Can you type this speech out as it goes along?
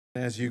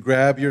As you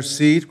grab your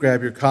seat,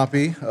 grab your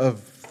copy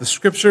of the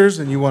scriptures,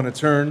 and you want to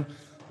turn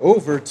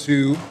over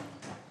to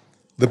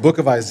the book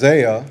of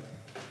Isaiah,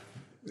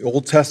 the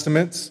Old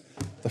Testament,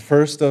 the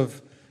first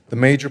of the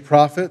major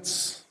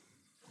prophets.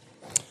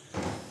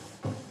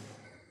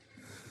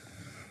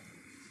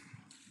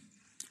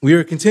 We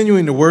are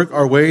continuing to work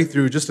our way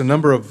through just a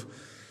number of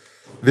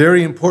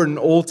very important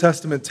Old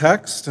Testament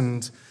texts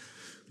and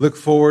look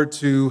forward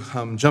to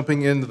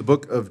jumping into the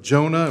book of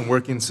Jonah and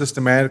working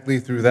systematically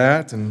through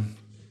that and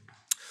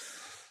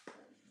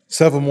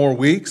several more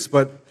weeks,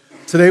 but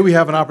today we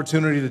have an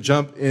opportunity to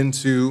jump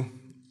into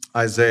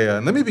Isaiah.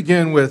 And let me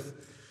begin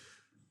with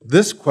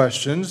this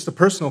question, just a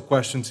personal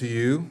question to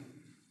you.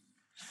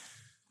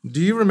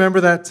 Do you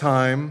remember that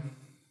time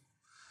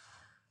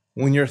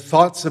when your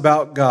thoughts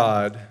about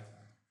God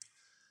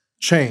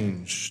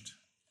changed?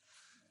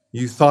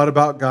 You thought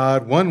about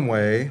God one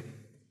way,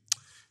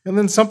 and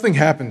then something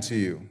happened to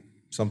you,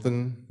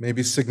 something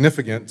maybe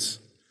significant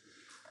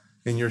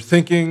in your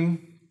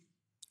thinking,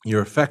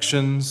 your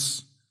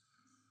affections.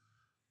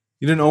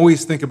 You didn't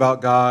always think about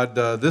God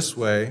this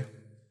way,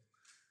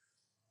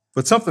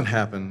 but something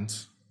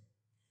happened.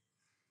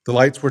 The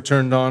lights were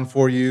turned on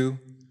for you.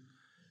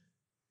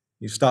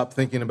 You stopped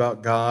thinking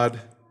about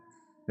God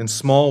in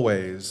small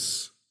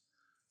ways,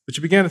 but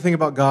you began to think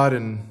about God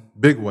in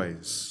big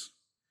ways.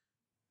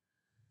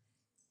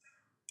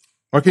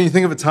 Or can you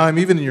think of a time,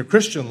 even in your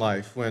Christian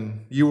life,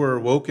 when you were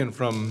awoken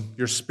from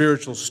your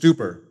spiritual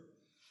stupor?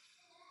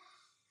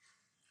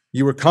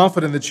 You were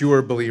confident that you were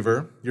a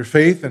believer. Your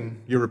faith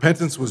and your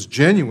repentance was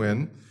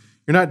genuine.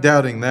 You're not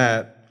doubting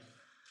that.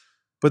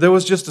 But there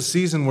was just a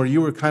season where you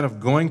were kind of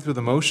going through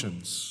the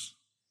motions,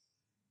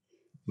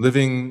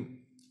 living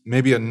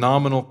maybe a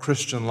nominal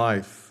Christian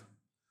life,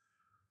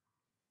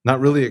 not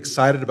really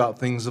excited about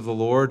things of the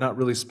Lord, not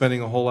really spending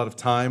a whole lot of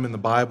time in the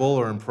Bible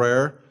or in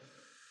prayer.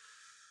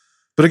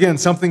 But again,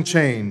 something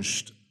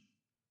changed.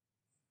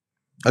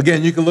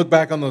 Again, you can look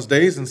back on those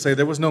days and say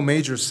there was no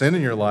major sin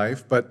in your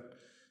life, but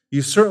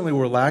you certainly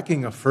were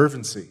lacking a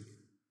fervency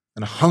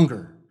and a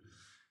hunger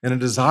and a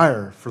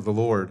desire for the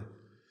Lord.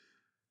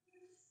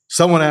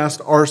 Someone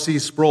asked R.C.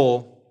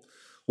 Sproul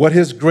what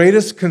his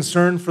greatest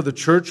concern for the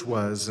church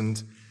was,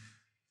 and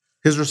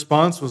his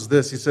response was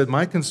this. He said,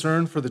 "My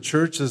concern for the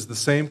church is the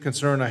same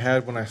concern I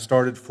had when I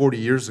started 40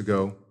 years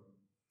ago.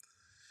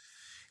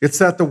 It's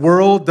that the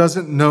world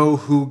doesn't know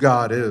who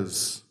God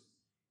is.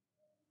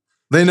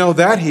 They know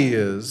that He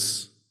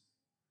is.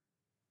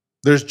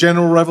 There's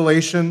general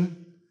revelation,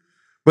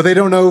 but they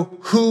don't know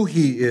who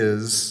He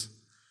is."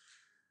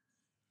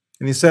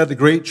 And he said the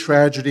great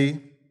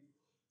tragedy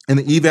in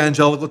the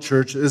evangelical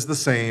church is the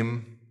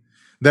same,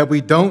 that we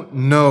don't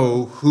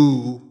know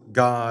who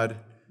God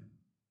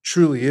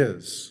truly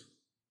is.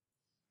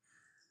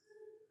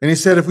 And he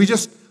said if we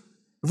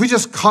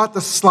just caught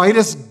the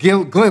slightest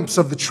glimpse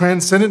of the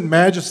transcendent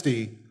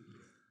majesty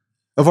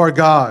of our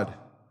God,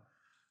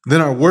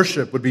 then our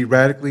worship would be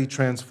radically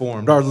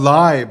transformed. Our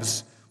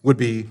lives would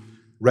be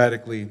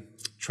radically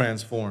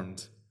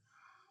transformed.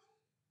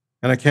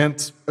 And I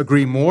can't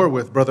agree more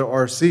with Brother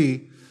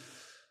R.C.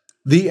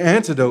 The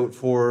antidote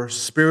for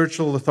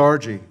spiritual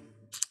lethargy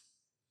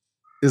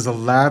is a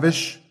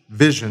lavish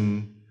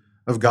vision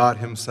of God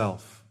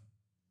Himself.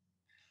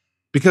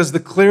 Because the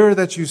clearer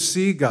that you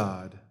see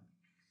God,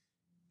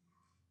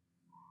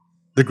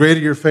 the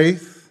greater your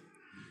faith,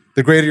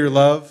 the greater your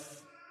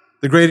love,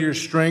 the greater your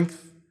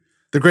strength,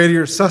 the greater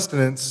your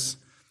sustenance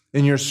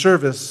in your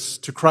service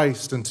to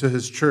Christ and to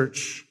His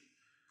church.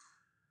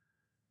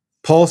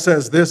 Paul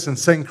says this in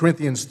 2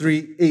 Corinthians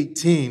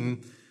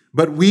 3:18,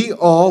 "But we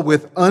all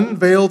with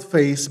unveiled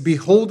face,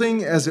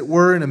 beholding as it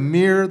were in a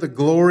mirror the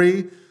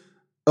glory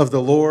of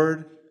the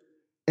Lord,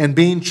 and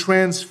being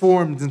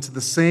transformed into the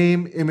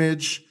same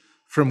image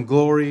from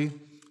glory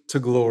to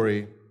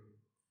glory."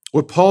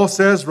 What Paul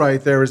says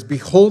right there is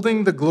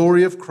beholding the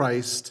glory of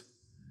Christ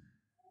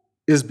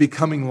is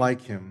becoming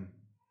like Him.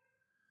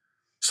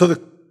 So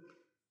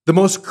the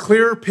most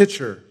clear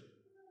picture,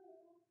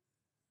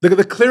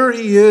 the clearer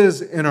He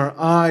is in our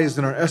eyes,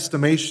 in our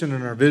estimation,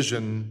 in our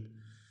vision,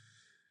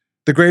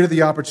 the greater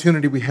the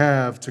opportunity we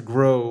have to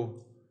grow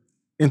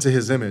into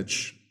His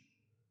image.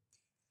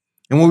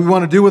 And what we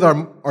want to do with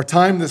our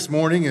time this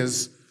morning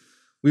is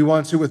we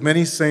want to, with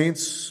many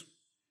saints,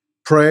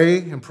 pray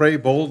and pray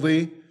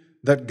boldly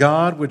that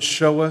God would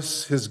show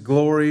us His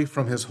glory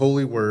from His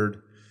holy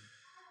word.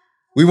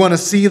 We want to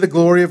see the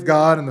glory of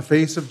God in the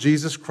face of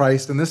Jesus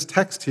Christ. And this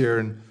text here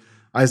in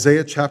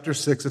Isaiah chapter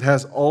 6, it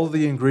has all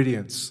the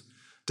ingredients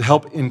to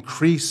help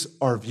increase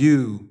our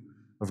view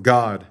of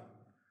God.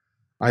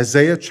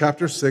 Isaiah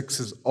chapter 6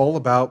 is all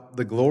about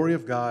the glory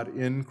of God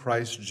in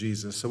Christ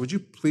Jesus. So would you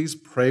please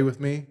pray with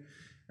me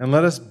and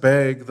let us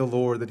beg the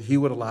Lord that He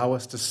would allow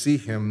us to see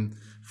Him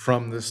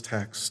from this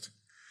text.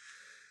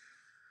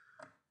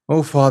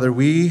 Oh, Father,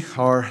 we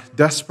are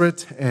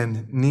desperate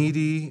and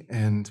needy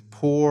and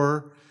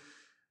poor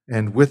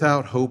and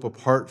without hope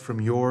apart from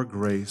Your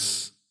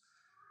grace.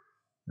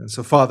 And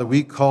so, Father,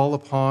 we call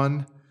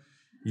upon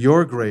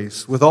Your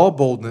grace with all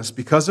boldness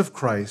because of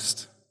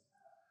Christ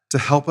to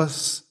help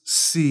us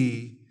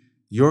see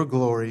your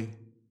glory,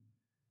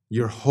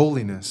 your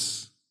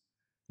holiness,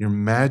 your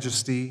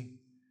majesty,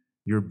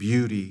 your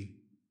beauty.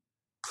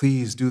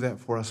 Please do that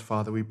for us,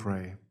 Father, we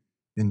pray.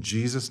 In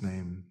Jesus'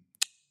 name,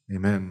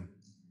 amen.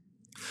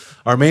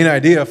 Our main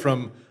idea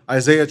from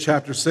Isaiah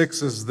chapter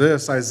 6 is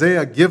this.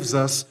 Isaiah gives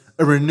us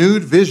a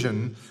renewed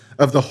vision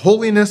of the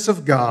holiness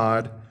of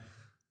God,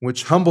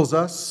 which humbles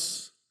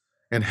us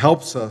and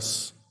helps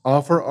us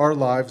offer our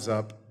lives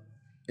up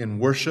in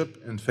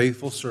worship and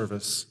faithful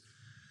service.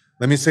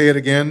 Let me say it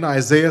again.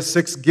 Isaiah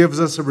 6 gives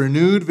us a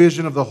renewed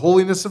vision of the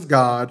holiness of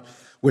God,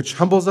 which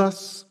humbles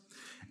us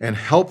and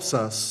helps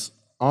us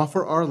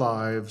offer our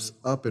lives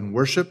up in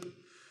worship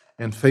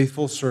and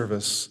faithful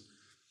service.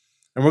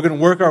 And we're going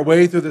to work our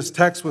way through this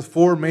text with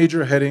 4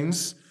 major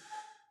headings.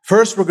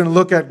 First, we're going to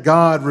look at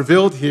God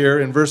revealed here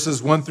in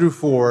verses 1 through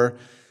 4.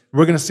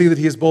 We're going to see that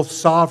he is both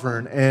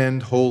sovereign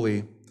and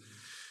holy.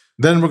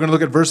 Then we're going to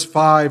look at verse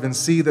 5 and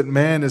see that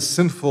man is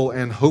sinful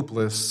and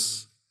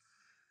hopeless.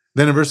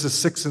 Then in verses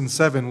 6 and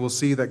 7, we'll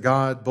see that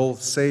God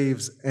both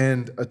saves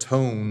and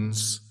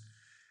atones.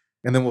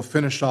 And then we'll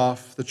finish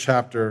off the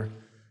chapter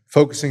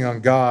focusing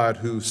on God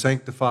who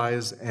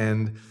sanctifies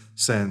and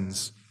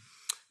sends.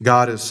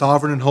 God is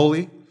sovereign and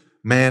holy.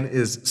 Man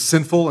is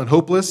sinful and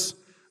hopeless.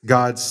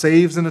 God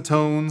saves and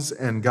atones,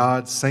 and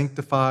God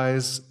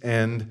sanctifies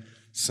and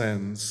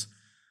sends.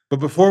 But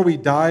before we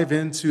dive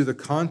into the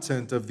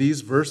content of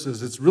these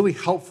verses, it's really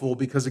helpful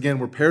because, again,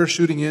 we're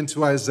parachuting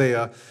into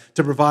Isaiah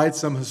to provide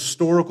some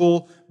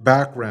historical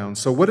background.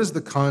 So what is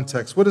the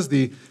context? What is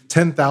the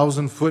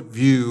 10,000-foot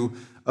view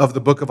of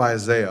the book of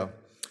Isaiah?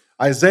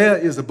 Isaiah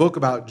is a book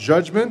about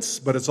judgments,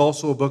 but it's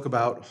also a book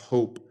about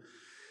hope.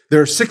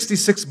 There are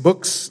 66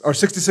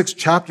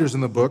 chapters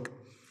in the book,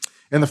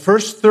 and the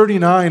first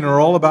 39 are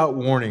all about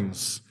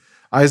warnings.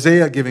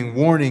 Isaiah giving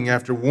warning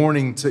after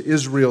warning to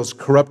Israel's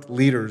corrupt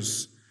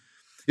leaders.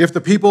 If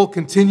the people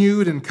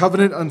continued in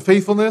covenant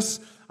unfaithfulness,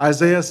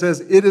 Isaiah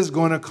says it is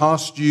going to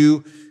cost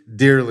you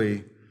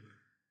dearly.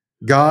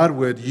 God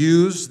would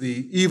use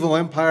the evil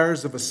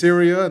empires of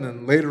Assyria and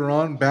then later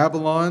on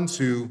Babylon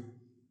to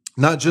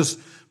not just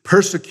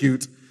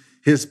persecute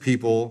his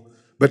people,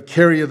 but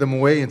carry them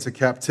away into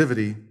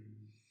captivity.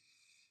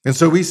 And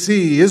so we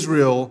see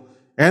Israel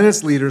and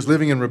its leaders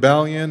living in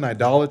rebellion,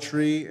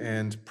 idolatry,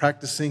 and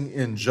practicing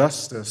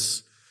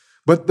injustice.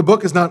 But the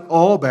book is not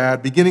all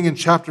bad. Beginning in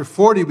chapter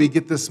 40, we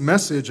get this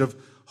message of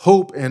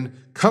hope and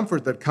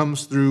comfort that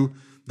comes through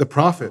the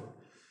prophet.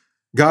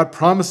 God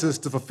promises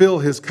to fulfill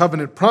his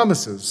covenant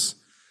promises.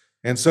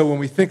 And so when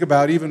we think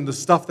about even the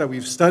stuff that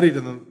we've studied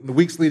in the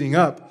weeks leading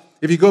up,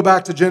 if you go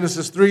back to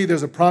Genesis 3,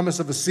 there's a promise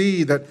of a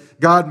seed that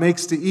God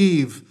makes to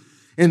Eve.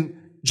 In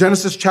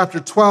Genesis chapter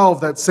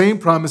 12, that same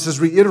promise is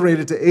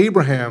reiterated to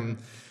Abraham.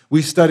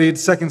 We studied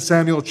 2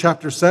 Samuel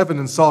chapter 7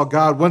 and saw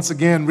God once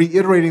again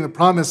reiterating the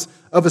promise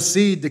of a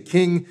seed to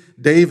King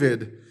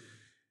David.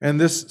 And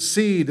this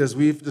seed, as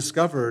we've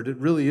discovered, it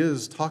really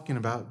is talking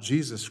about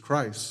Jesus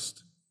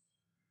Christ.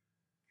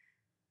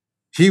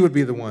 He would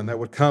be the one that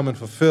would come and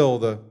fulfill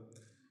the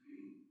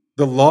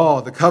law,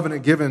 the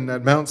covenant given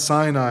at Mount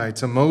Sinai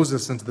to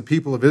Moses and to the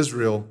people of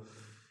Israel.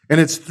 And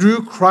it's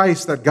through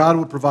Christ that God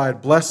would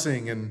provide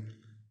blessing and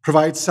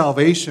provide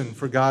salvation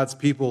for God's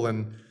people.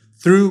 And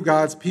through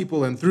God's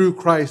people and through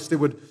Christ, it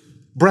would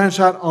branch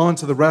out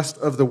onto the rest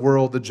of the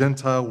world, the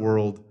Gentile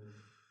world.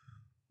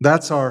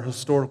 That's our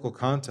historical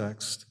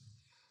context.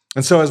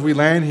 And so as we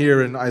land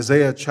here in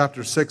Isaiah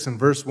chapter 6 and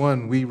verse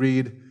 1, we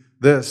read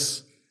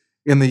this: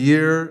 in the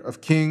year of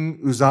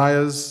King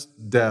Uzziah's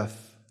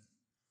death.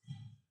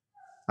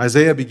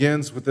 Isaiah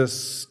begins with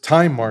this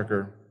time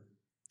marker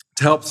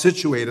to help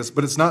situate us,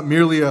 but it's not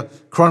merely a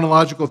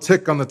chronological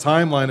tick on the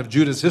timeline of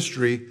Judah's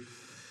history.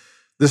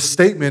 This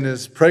statement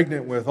is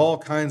pregnant with all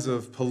kinds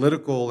of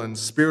political and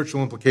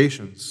spiritual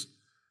implications.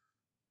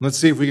 Let's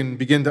see if we can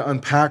begin to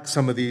unpack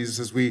some of these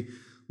as we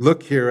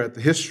look here at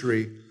the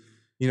history.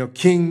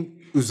 King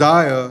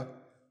Uzziah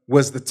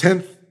was the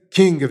 10th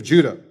king of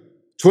Judah,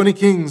 20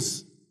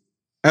 kings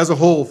as a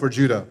whole for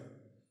Judah.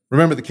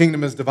 Remember, the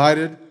kingdom is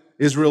divided.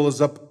 Israel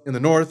is up in the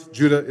north.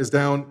 Judah is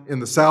down in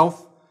the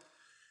south.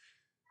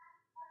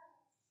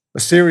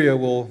 Assyria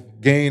will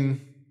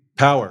gain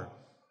power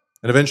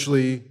and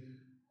eventually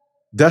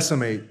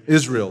decimate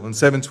Israel in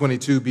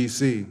 722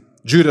 BC.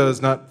 Judah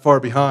is not far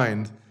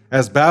behind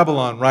as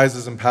Babylon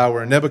rises in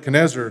power, and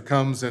Nebuchadnezzar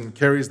comes and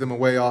carries them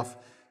away off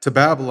to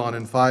Babylon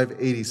in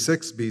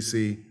 586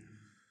 BC.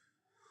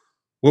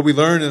 What we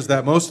learn is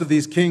that most of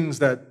these kings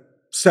that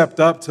stepped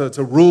up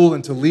to rule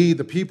and to lead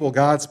the people,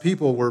 God's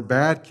people, were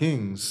bad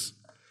kings,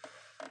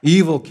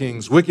 evil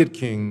kings, wicked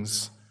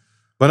kings,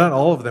 but not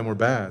all of them were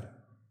bad.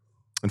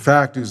 In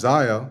fact,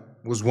 Uzziah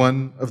was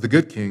one of the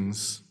good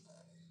kings.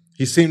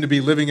 He seemed to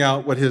be living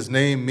out what his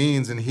name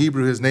means. In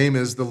Hebrew, his name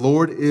is, "The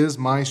Lord is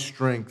my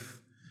strength."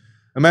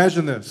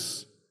 Imagine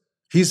this.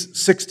 He's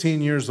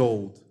 16 years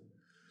old.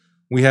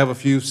 We have a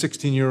few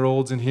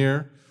 16-year-olds in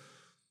here.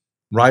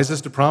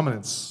 Rises to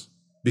prominence,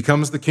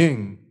 becomes the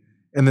king,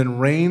 and then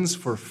reigns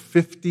for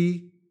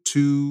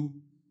 52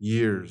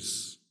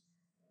 years.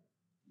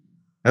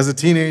 as a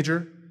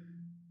teenager,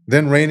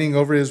 then reigning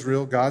over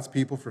Israel, God's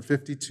people, for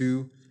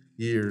 52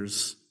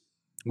 years.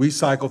 We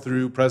cycle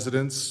through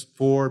presidents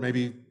for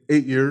maybe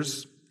 8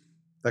 years.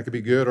 That could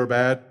be good or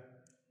bad.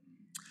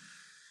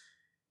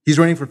 He's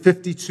reigning for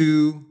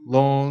 52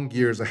 long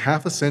years, a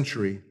half a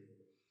century.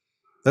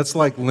 That's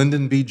like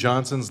Lyndon B.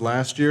 Johnson's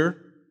last year.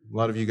 A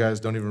lot of you guys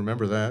don't even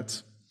remember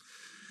that.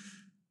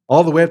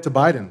 All the way up to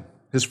Biden,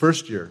 his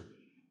first year.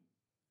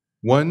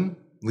 One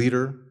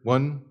leader,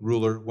 one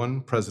ruler,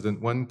 one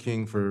president, one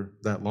king for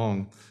that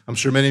long. I'm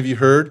sure many of you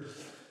heard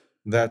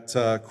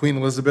that Queen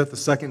Elizabeth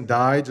II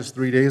died just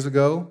 3 days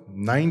ago,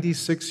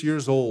 96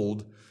 years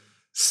old,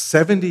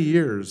 70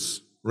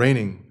 years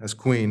reigning as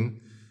queen,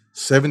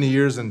 70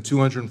 years and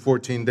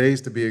 214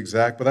 days to be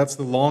exact, but that's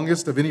the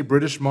longest of any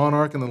British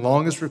monarch and the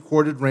longest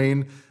recorded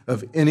reign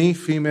of any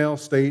female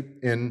state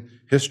in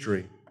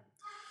history.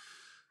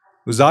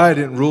 Uzziah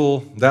didn't rule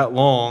that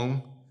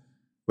long,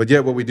 but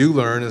yet what we do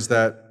learn is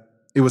that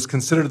it was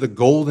considered the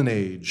golden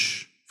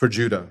age for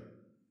Judah.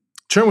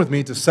 Turn with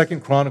me to 2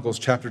 Chronicles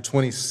chapter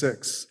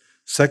 26.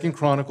 2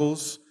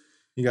 Chronicles,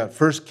 you got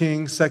 1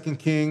 Kings, 2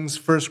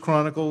 Kings, 1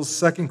 Chronicles,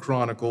 2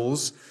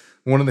 Chronicles,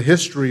 one of the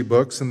history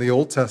books in the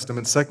Old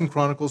Testament, 2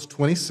 Chronicles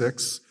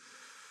 26.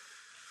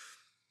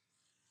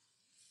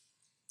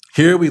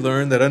 Here we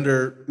learn that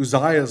under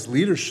Uzziah's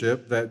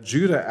leadership that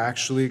Judah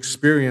actually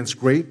experienced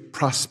great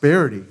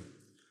prosperity.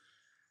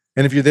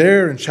 And if you're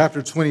there in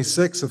chapter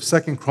 26 of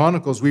 2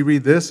 Chronicles, we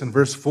read this in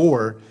verse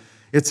 4.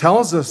 It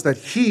tells us that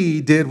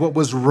he did what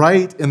was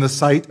right in the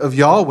sight of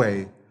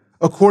Yahweh,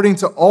 according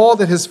to all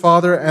that his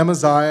father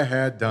Amaziah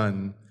had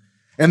done.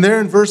 And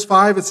there in verse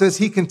 5, it says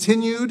he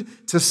continued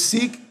to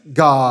seek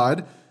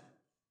God,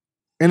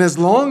 and as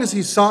long as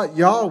he sought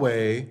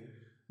Yahweh,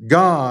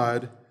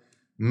 God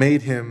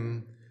made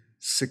him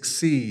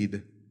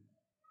succeed.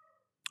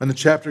 And the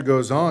chapter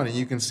goes on, and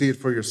you can see it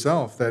for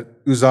yourself, that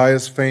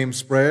Uzziah's fame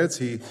spreads.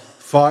 He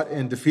fought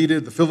and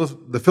defeated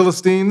the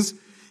Philistines.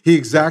 He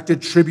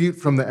exacted tribute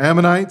from the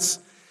Ammonites.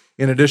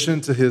 In addition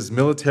to his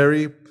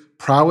military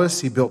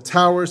prowess, he built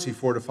towers, he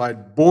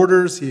fortified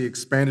borders, he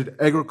expanded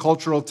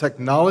agricultural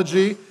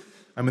technology.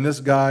 I mean, this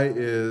guy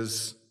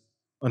is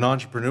an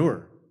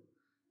entrepreneur.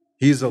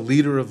 He's a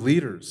leader of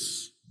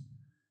leaders.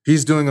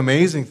 He's doing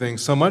amazing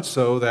things, so much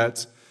so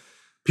that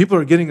people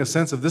are getting a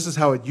sense of this is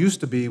how it used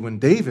to be when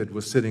David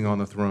was sitting on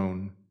the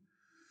throne.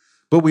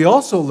 But we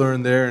also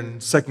learn there in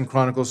 2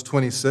 Chronicles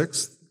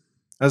 26,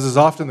 as is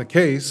often the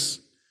case,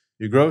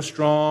 you grow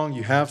strong,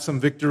 you have some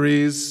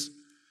victories,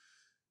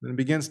 then it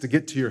begins to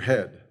get to your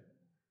head.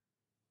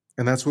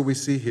 And that's what we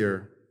see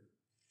here.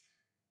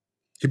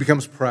 He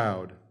becomes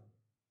proud.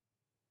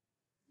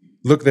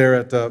 Look there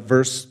at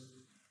verse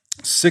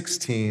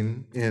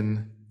 16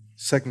 in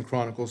 2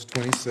 Chronicles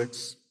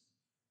 26.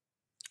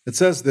 It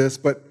says this,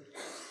 but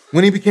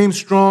when he became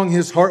strong,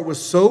 his heart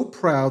was so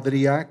proud that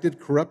he acted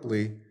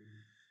corruptly,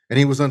 and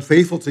he was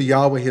unfaithful to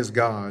Yahweh his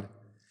God.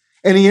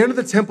 And he entered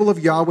the temple of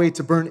Yahweh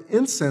to burn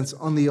incense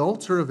on the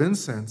altar of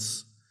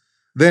incense.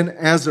 Then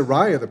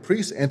Azariah the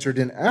priest entered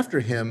in after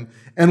him,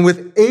 and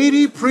with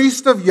 80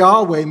 priests of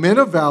Yahweh, men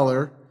of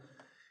valor,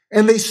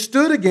 and they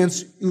stood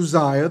against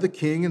Uzziah the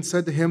king and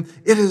said to him,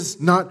 it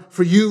is not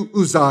for you,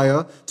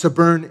 Uzziah, to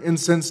burn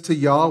incense to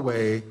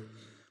Yahweh,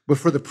 but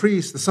for the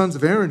priests, the sons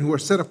of Aaron, who are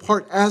set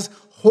apart as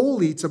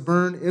holy to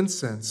burn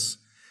incense.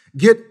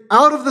 Get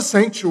out of the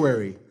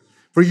sanctuary,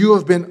 for you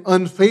have been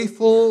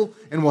unfaithful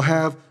and will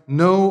have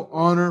no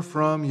honor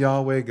from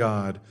Yahweh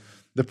God.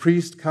 The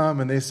priests come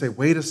and they say,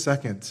 wait a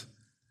second.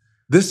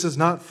 This is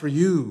not for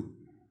you.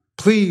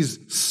 Please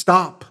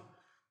stop.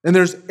 And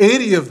there's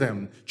 80 of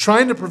them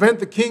trying to prevent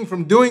the king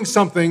from doing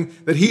something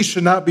that he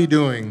should not be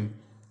doing.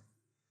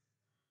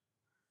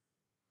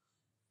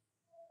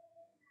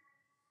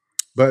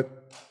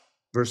 But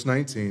verse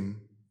 19,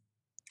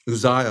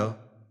 Uzziah,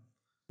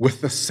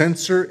 with the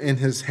censer in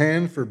his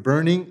hand for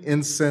burning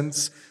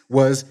incense,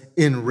 was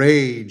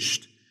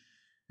enraged.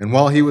 And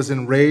while he was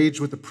enraged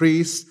with the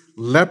priests,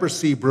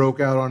 leprosy broke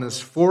out on his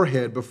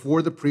forehead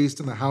before the priest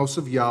in the house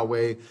of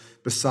Yahweh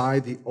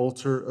beside the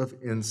altar of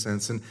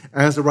incense. And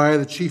Azariah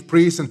the chief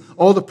priest and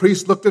all the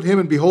priests looked at him,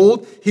 and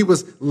behold, he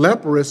was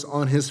leprous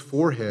on his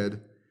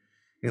forehead.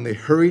 And they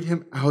hurried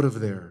him out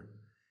of there.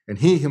 And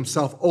he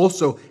himself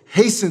also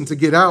hastened to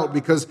get out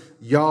because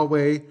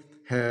Yahweh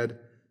had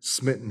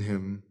smitten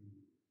him.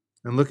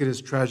 And look at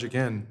his tragic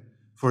end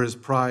for his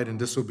pride and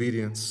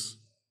disobedience.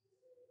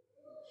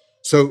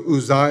 So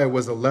Uzziah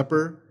was a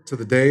leper to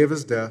the day of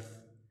his death,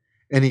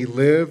 and he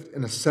lived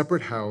in a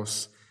separate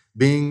house,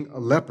 being a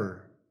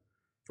leper,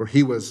 for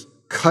he was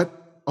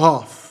cut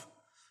off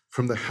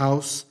from the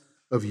house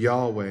of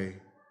Yahweh.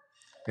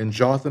 And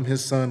Jotham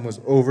his son was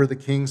over the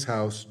king's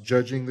house,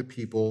 judging the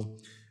people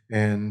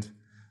and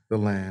the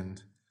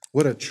land.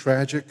 What a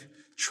tragic,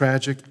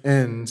 tragic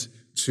end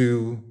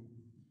to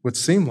what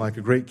seemed like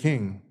a great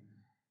king.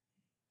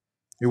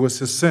 It was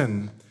his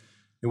sin.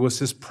 It was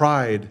his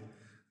pride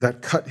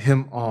that cut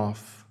him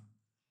off.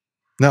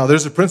 Now,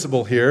 there's a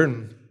principle here,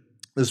 and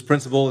this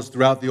principle is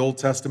throughout the Old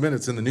Testament.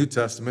 It's in the New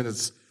Testament.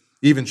 It's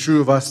even true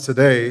of us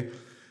today,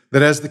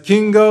 that as the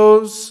king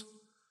goes,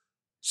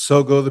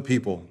 so go the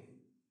people.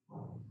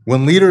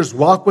 When leaders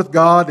walk with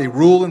God, they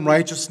rule in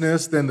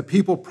righteousness, then the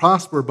people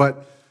prosper.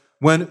 But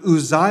when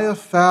Uzziah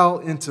fell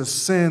into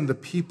sin, the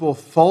people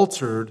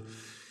faltered.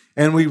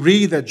 And we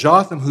read that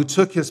Jotham, who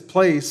took his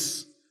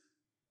place,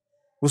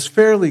 was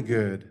fairly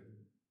good.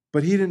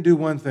 But he didn't do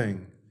one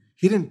thing.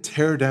 He didn't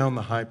tear down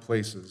the high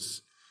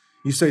places.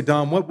 You say,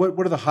 Dom, what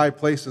are the high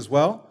places?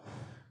 Well,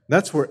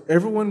 that's where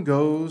everyone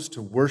goes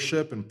to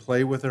worship and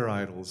play with their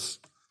idols.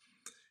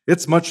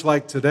 It's much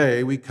like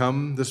today. We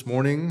come this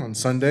morning on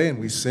Sunday and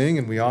we sing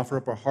and we offer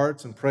up our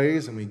hearts and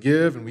praise and we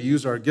give and we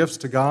use our gifts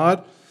to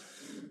God.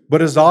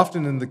 But as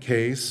often in the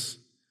case,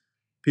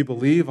 people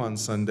leave on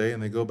Sunday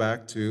and they go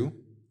back to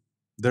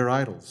their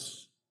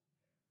idols.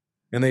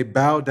 And they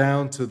bow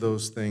down to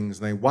those things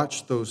and they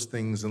watch those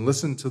things and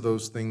listen to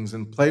those things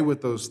and play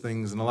with those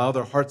things and allow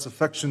their heart's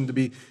affection to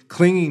be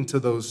clinging to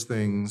those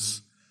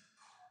things.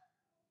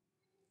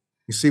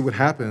 You see, what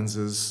happens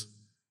is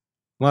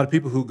a lot of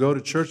people who go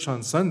to church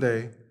on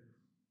Sunday,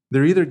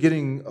 they're either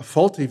getting a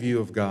faulty view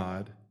of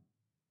God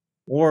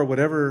or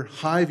whatever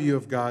high view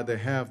of God they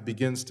have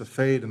begins to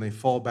fade and they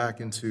fall back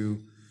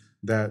into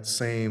that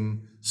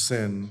same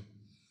sin.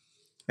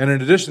 And in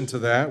addition to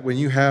that, when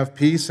you have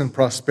peace and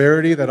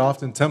prosperity, that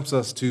often tempts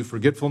us to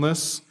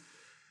forgetfulness,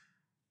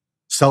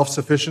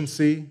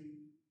 self-sufficiency,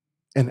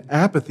 and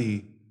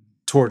apathy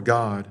toward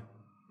God.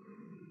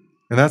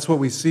 And that's what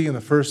we see in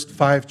the first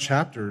 5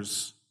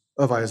 chapters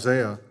of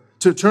Isaiah.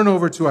 To turn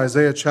over to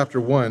Isaiah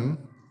chapter 1,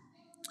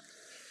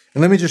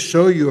 and let me just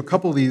show you a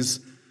couple of these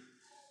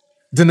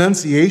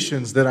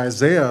denunciations that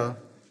Isaiah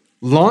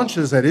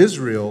launches at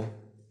Israel.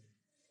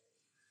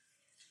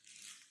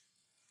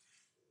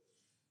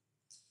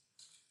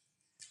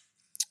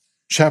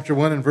 Chapter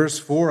 1 and verse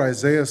 4,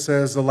 Isaiah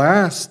says,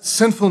 "Alas,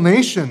 sinful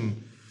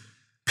nation,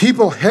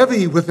 people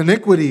heavy with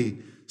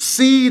iniquity,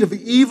 seed of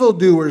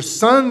evildoers,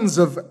 sons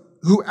of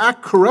who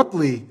act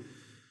corruptly,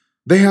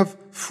 they have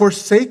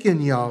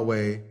forsaken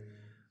Yahweh.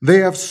 They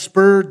have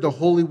spurned the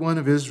Holy One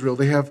of Israel.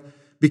 They have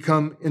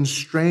become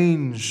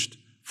estranged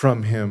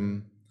from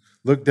him."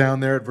 Look down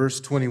there at verse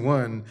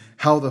 21.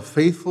 "How the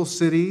faithful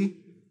city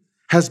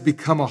has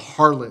become a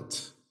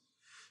harlot.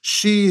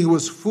 She who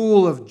was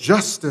full of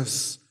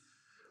justice,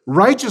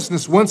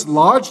 righteousness once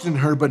lodged in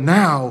her, but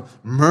now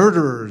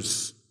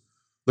murderers."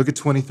 Look at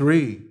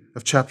 23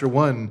 of chapter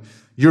 1.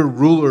 "Your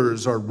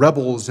rulers are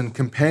rebels and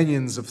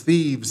companions of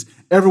thieves.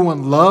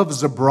 Everyone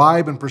loves a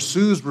bribe and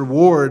pursues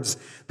rewards.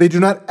 They do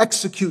not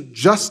execute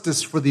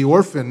justice for the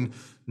orphan,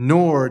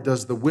 nor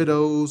does the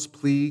widow's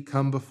plea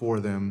come before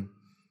them."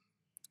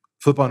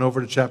 Flip on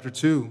over to chapter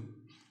 2.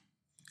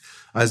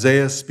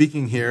 Isaiah is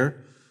speaking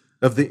here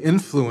of the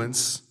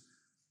influence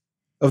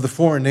of the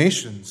foreign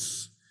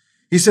nations.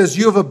 He says,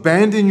 "You have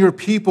abandoned your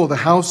people, the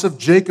house of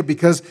Jacob,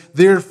 because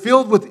they are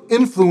filled with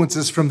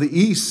influences from the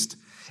east.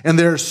 And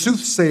they are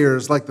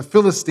soothsayers like the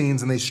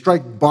Philistines, and they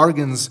strike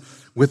bargains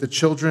with the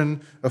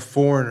children of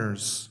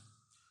foreigners."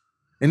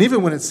 And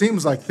even when it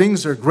seems like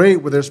things are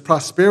great, where there's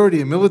prosperity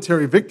and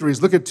military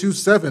victories, look at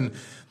 2:7.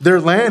 "Their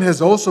land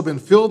has also been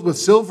filled with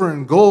silver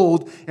and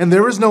gold, and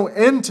there is no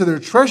end to their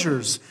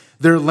treasures.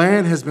 Their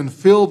land has been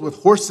filled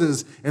with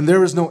horses, and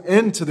there is no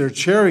end to their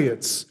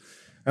chariots."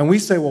 And we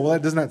say, well,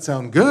 doesn't that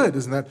sound good?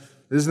 Isn't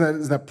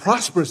that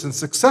prosperous and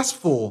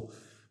successful?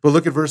 But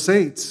look at verse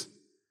 8.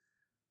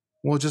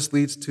 Well, it just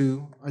leads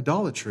to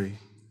idolatry.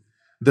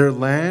 "Their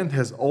land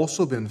has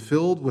also been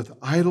filled with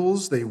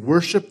idols. They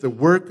worship the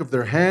work of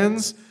their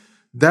hands,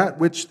 that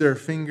which their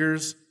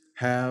fingers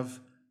have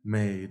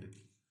made."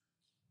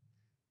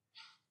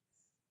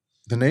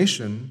 The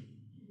nation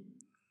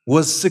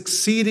was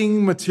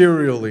succeeding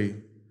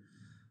materially,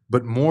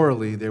 but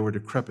morally they were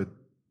decrepit.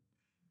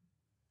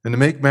 And to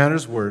make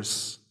matters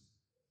worse,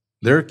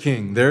 their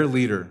king, their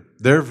leader,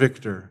 their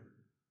victor,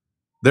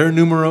 their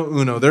numero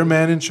uno, their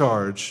man in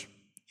charge,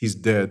 he's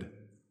dead.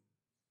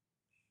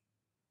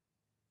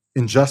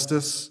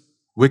 Injustice,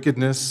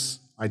 wickedness,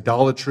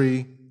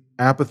 idolatry,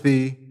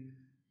 apathy.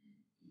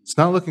 It's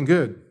not looking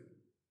good.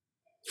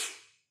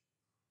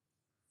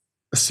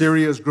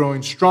 Assyria is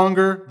growing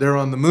stronger. They're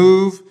on the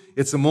move.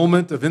 It's a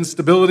moment of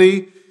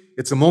instability.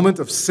 It's a moment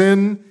of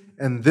sin.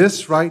 And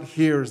this right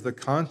here is the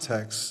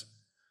context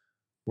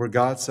where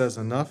God says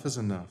enough is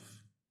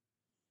enough.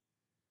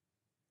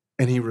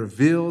 And he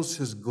reveals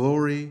his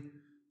glory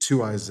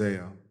to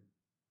Isaiah.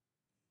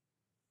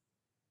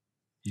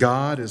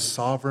 God is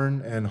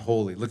sovereign and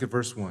holy. Look at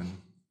verse 1.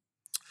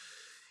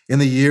 "In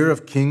the year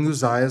of King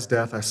Uzziah's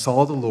death, I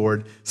saw the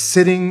Lord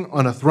sitting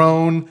on a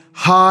throne,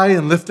 high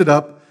and lifted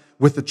up,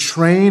 with the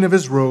train of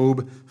his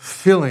robe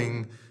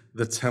filling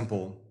the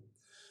temple."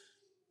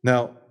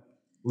 Now,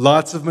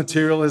 lots of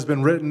material has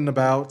been written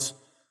about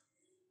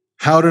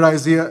how did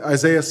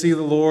Isaiah see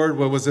the Lord?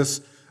 What was this,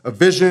 a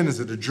vision? Is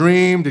it a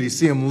dream? Did he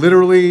see him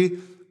literally?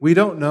 We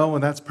don't know,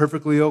 and that's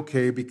perfectly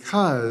okay,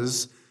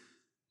 because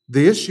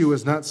the issue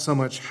is not so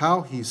much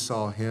how he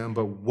saw him,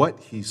 but what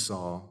he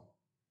saw.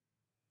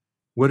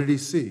 What did he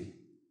see?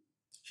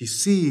 He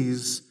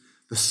sees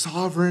the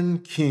sovereign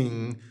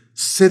king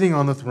sitting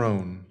on the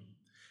throne.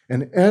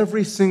 And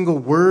every single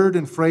word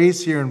and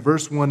phrase here in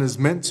verse 1 is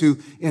meant to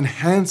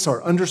enhance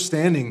our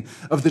understanding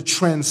of the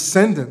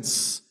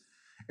transcendence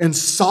and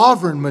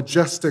sovereign,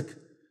 majestic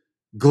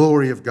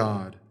glory of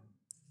God.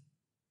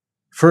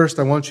 First,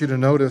 I want you to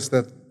notice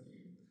that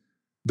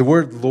the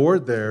word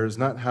Lord there is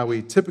not how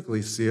we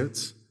typically see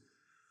it.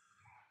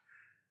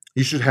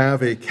 You should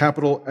have a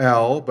capital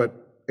L,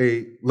 but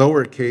a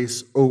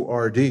lowercase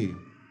O-R-D.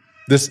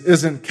 This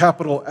isn't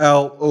capital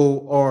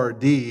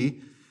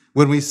L-O-R-D.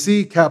 When we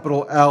see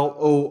capital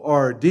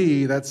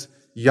L-O-R-D, that's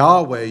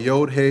Yahweh,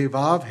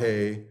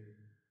 Yod-He-Vav-He,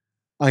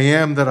 I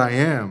am that I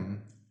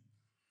am.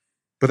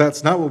 But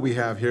that's not what we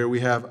have here. We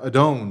have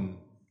Adon,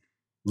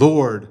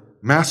 Lord,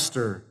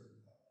 Master.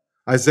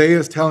 Isaiah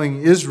is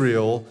telling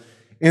Israel,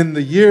 in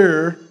the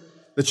year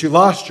that you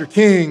lost your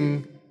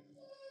king,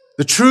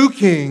 the true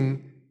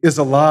king is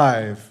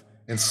alive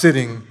and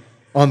sitting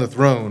on the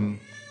throne.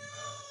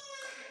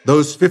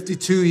 Those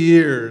 52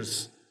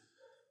 years,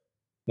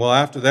 well,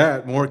 after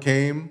that, more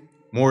came,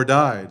 more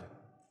died.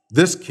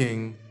 This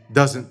king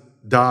doesn't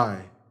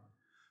die.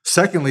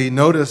 Secondly,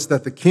 notice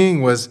that the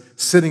king was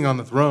sitting on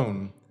the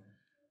throne.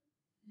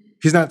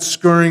 He's not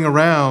scurrying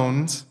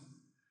around,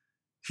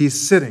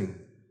 he's sitting.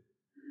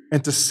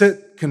 And to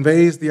sit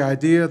conveys the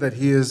idea that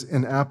he is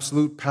in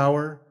absolute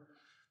power,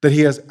 that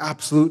he has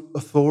absolute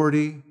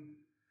authority,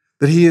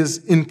 that he is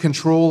in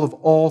control of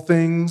all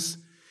things.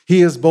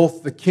 He is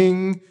both the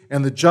king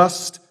and the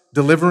just,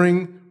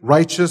 delivering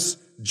righteous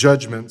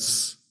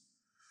judgments.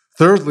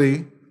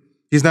 Thirdly,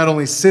 he's not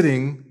only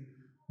sitting,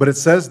 but it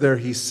says there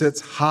he sits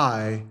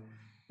high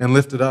and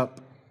lifted up.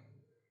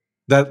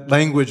 That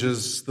language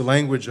is the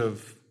language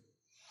of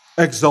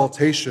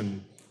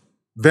exaltation,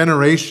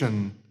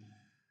 veneration.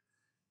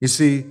 You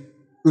see,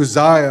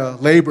 Uzziah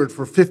labored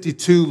for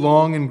 52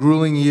 long and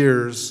grueling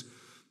years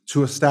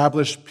to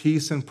establish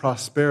peace and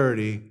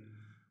prosperity,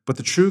 but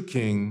the true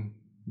king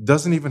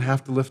doesn't even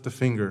have to lift a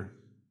finger.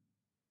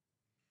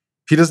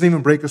 He doesn't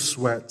even break a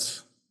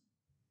sweat.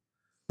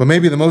 But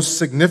maybe the most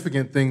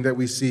significant thing that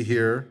we see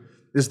here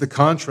is the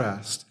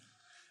contrast,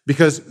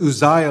 because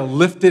Uzziah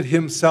lifted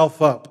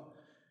himself up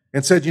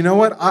and said, you know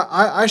what,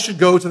 I should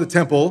go to the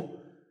temple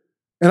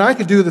and I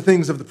could do the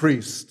things of the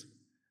priest.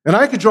 And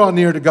I could draw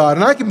near to God,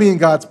 and I can be in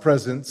God's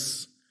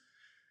presence.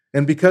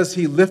 And because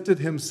he lifted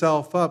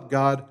himself up,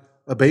 God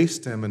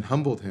abased him and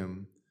humbled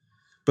him.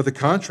 But the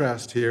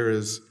contrast here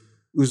is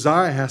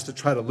Uzziah has to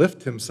try to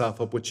lift himself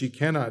up, which he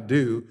cannot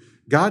do.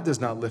 God does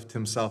not lift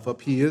himself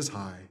up. He is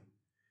high.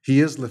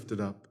 He is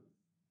lifted up.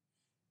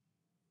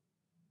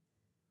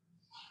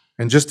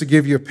 And just to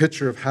give you a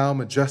picture of how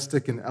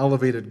majestic and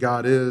elevated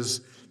God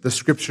is, the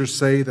scriptures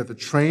say that the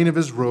train of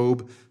his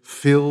robe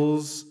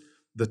fills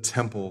the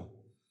temple.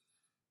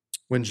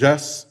 When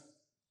Jess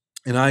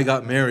and I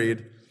got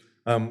married,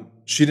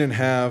 she didn't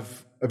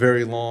have a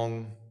very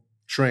long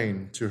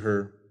train to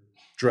her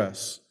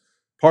dress.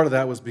 Part of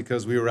that was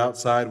because we were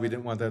outside. We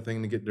didn't want that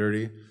thing to get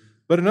dirty.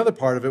 But another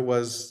part of it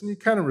was you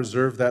kind of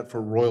reserve that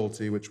for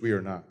royalty, which we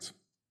are not.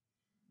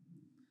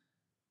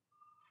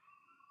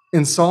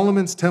 In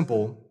Solomon's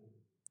temple,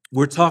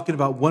 we're talking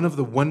about one of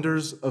the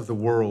wonders of the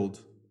world.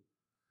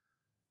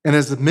 And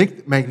as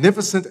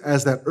magnificent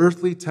as that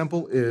earthly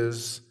temple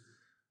is,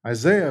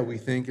 Isaiah, we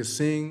think, is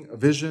seeing a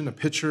vision, a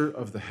picture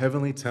of the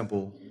heavenly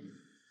temple.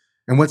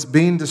 And what's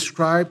being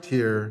described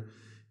here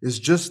is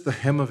just the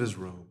hem of his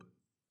robe.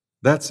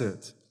 That's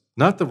it.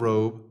 Not the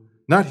robe,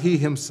 not he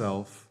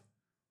himself,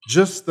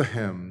 just the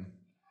hem.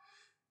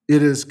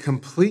 It is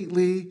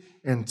completely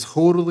and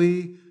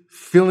totally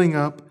filling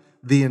up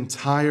the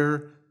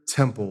entire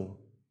temple.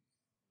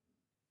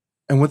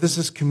 And what this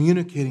is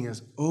communicating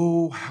is,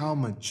 oh, how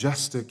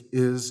majestic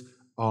is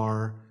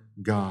our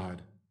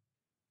God.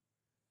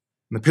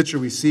 And the picture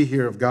we see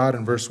here of God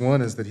in verse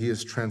 1 is that he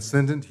is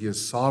transcendent, he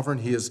is sovereign,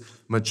 he is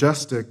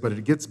majestic, but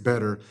it gets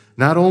better.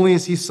 Not only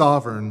is he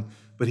sovereign,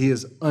 but he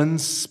is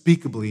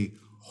unspeakably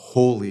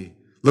holy.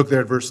 Look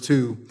there at verse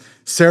 2.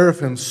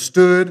 Seraphim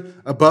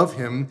stood above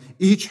him,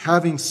 each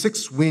having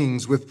 6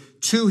 wings. With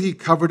 2 he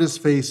covered his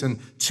face, and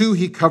 2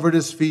 he covered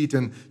his feet,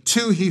 and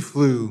 2 he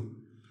flew.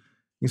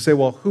 You say,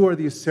 well, who are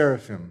these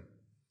seraphim?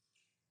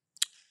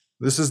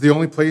 This is the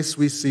only place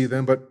we see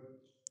them, but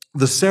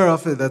the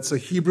seraph, that's a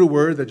Hebrew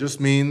word that just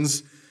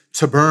means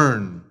to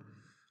burn.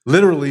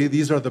 Literally,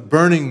 these are the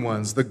burning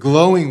ones, the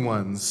glowing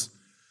ones.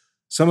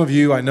 Some of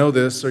you, I know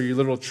this, are you a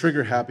little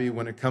trigger happy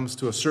when it comes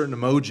to a certain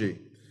emoji.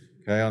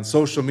 Okay, on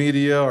social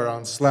media or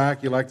on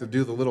Slack, you like to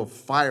do the little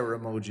fire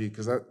emoji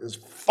because that is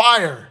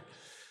fire.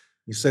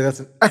 You say that's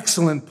an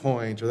excellent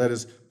point or that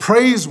is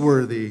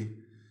praiseworthy.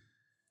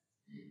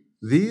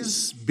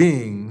 These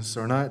beings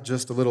are not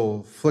just a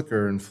little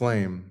flicker and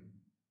flame.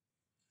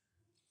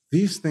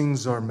 These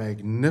things are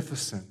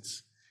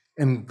magnificent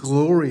and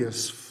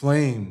glorious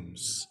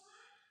flames,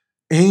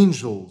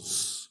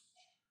 angels.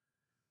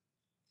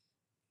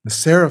 The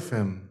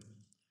seraphim,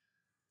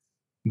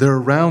 they're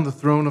around the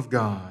throne of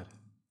God,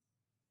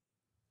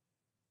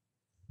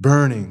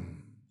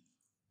 burning.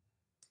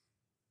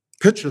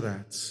 Picture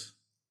that.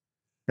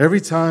 Every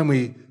time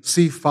we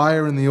see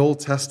fire in the Old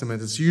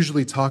Testament, it's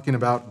usually talking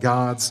about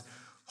God's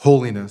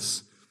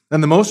holiness.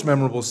 And the most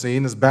memorable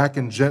scene is back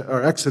in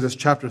Exodus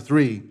chapter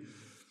 3,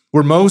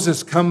 where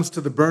Moses comes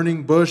to the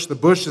burning bush. The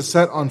bush is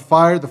set on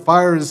fire. The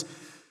fire is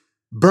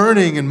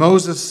burning, and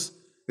Moses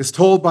is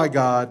told by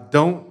God,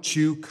 "Don't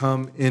you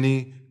come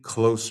any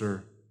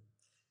closer.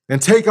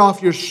 And take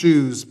off your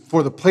shoes,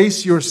 for the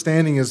place you are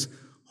standing is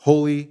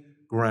holy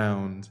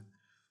ground."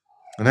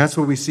 And that's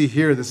what we see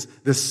here, this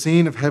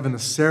scene of heaven, the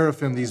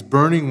seraphim, these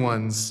burning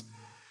ones.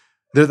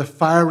 They're the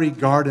fiery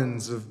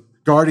guardians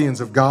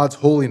of God's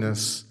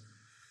holiness.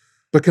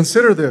 But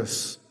consider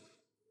this.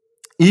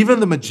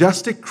 Even the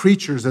majestic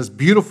creatures, as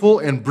beautiful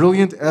and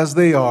brilliant as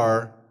they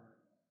are,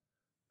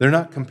 they're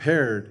not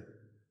compared.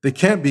 They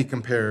can't be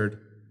compared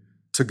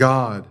to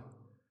God.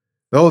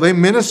 Though they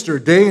minister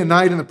day and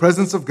night in the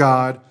presence of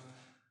God,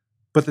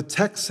 but the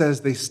text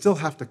says they still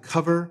have to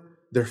cover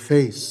their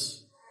face.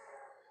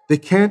 They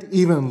can't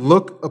even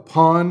look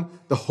upon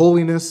the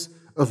holiness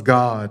of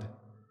God.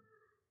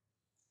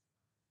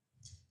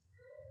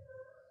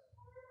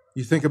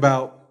 You think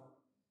about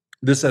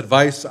this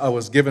advice I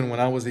was given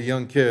when I was a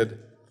young kid.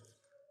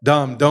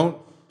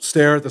 Don't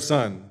stare at the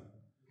sun.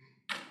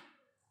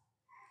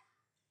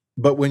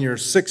 But when you're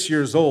 6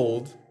 years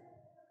old,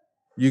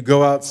 you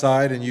go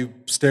outside and you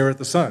stare at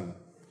the sun.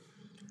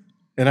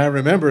 And I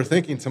remember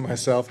thinking to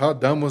myself, how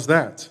dumb was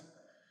that?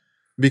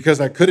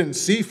 Because I couldn't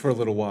see for a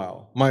little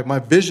while. My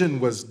vision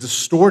was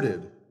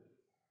distorted.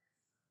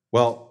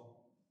 Well,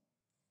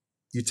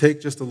 you take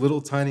just a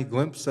little tiny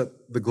glimpse at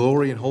the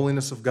glory and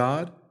holiness of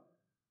God,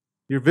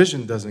 your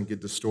vision doesn't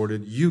get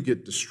distorted, you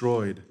get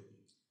destroyed.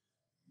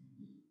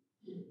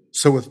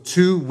 So with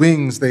two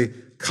wings, they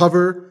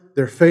cover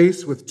their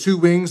face. With two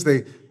wings,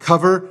 they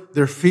cover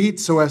their feet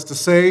so as to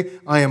say,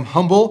 "I am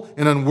humble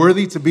and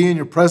unworthy to be in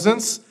your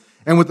presence."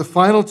 And with the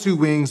final two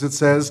wings, it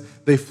says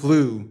they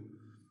flew.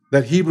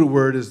 That Hebrew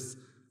word is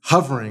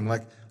hovering,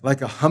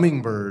 like a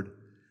hummingbird,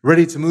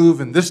 ready to move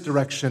in this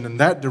direction and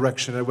that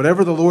direction, at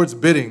whatever the Lord's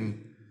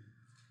bidding.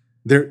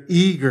 They're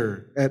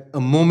eager at a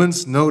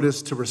moment's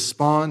notice to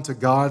respond to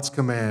God's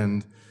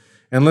command.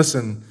 And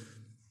listen,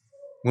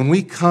 when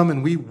we come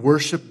and we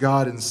worship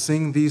God and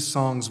sing these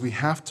songs, we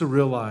have to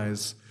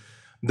realize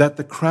that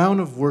the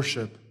crown of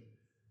worship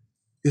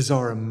is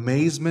our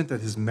amazement at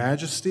His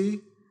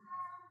majesty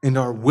and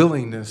our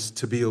willingness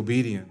to be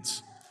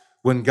obedient.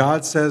 When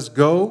God says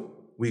go,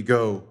 we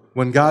go.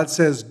 When God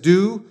says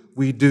do,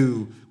 we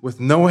do. With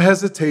no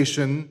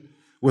hesitation,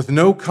 with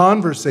no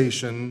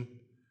conversation.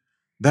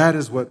 That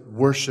is what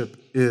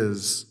worship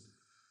is.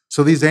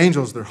 So these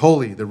angels, they're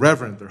holy, they're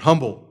reverent, they're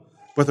humble,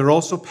 but they're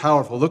also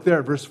powerful. Look there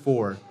at verse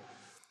 4.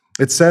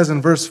 It says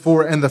in verse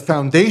 4, "And the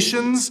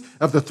foundations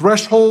of the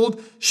threshold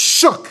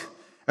shook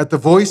at the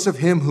voice of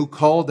him who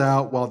called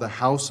out while the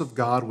house of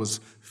God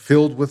was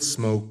filled with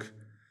smoke."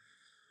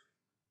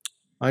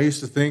 I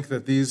used to think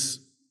that these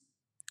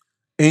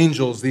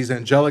angels, these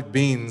angelic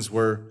beings,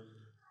 were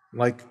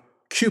like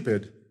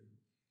Cupid,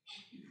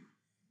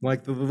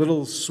 like the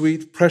little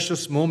sweet,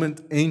 precious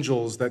moment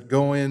angels that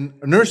go in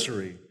a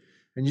nursery,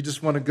 and you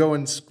just want to go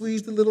and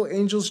squeeze the little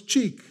angel's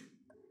cheek.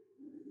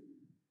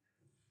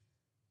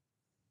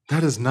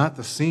 That is not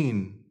the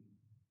scene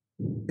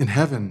in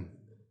heaven.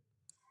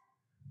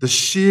 The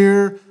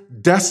sheer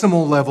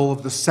decimal level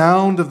of the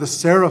sound of the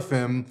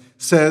seraphim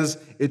says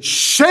it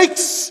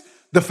shakes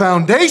the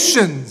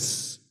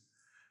foundations.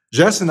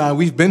 Jess and I,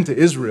 we've been to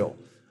Israel.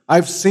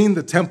 I've seen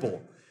the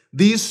temple.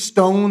 These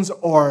stones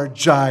are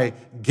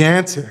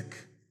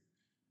gigantic.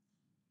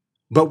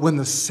 But when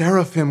the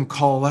seraphim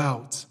call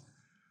out,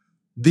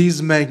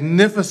 these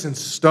magnificent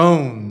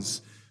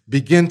stones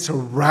begin to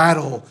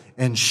rattle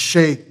and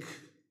shake.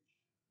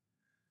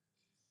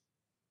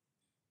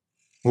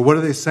 Well, what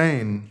are they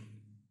saying?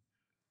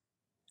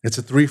 It's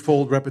a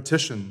threefold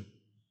repetition,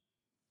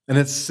 and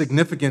it's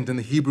significant in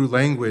the Hebrew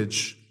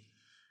language.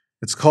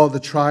 It's called the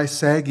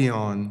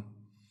trisagion.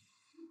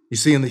 You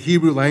see, in the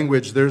Hebrew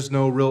language, there's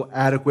no real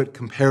adequate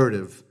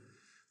comparative.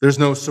 There's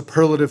no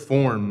superlative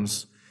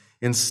forms.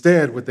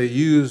 Instead, what they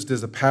used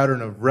is a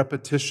pattern of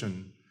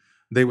repetition.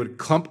 They would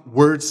clump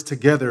words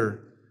together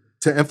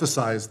to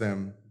emphasize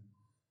them.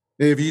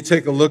 If you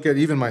take a look at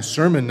even my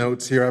sermon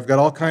notes here, I've got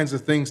all kinds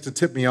of things to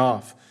tip me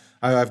off.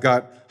 I've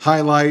got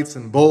highlights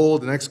and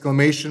bold and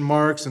exclamation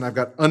marks, and I've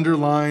got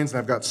underlines, and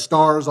I've got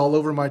stars all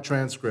over my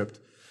transcript.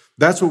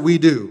 That's what we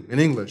do in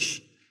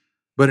English.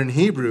 But in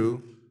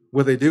Hebrew,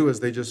 what they do is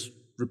they just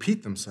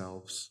repeat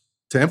themselves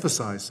to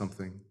emphasize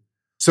something.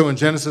 So in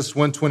Genesis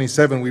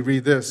 1:27, we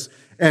read this,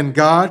 "And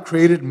God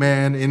created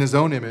man in his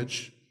own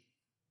image.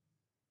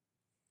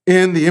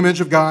 In the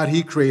image of God,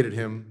 he created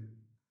him.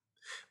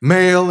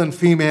 Male and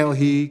female,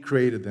 he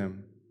created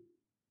them."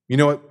 You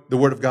know what the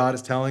Word of God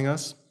is telling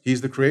us?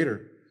 He's the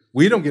creator.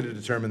 We don't get to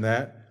determine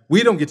that.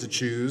 We don't get to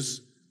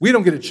choose. We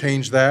don't get to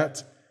change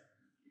that.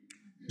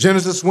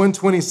 Genesis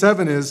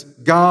 1:27 is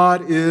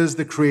God is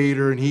the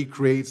creator, and he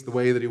creates the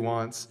way that he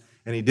wants,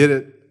 and he did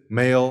it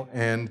male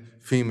and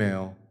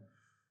female.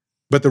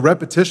 But the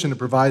repetition, it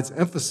provides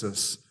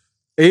emphasis.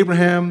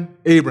 Abraham,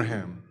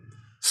 Abraham.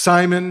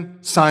 Simon,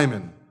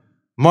 Simon,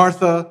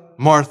 Martha,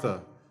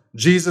 Martha.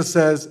 Jesus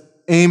says,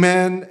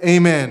 amen,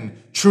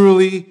 amen,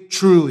 truly,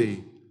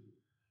 truly.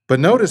 But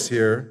notice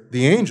here,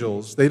 the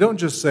angels, they don't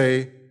just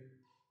say,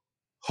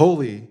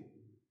 holy.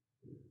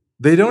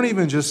 They don't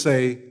even just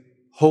say,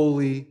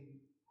 holy,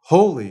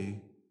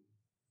 holy.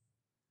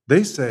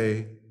 They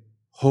say,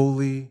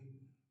 holy,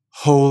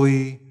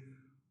 holy,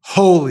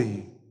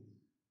 holy.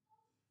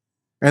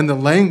 And the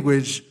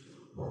language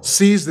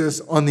sees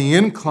this on the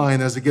incline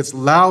as it gets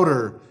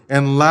louder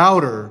and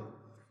louder.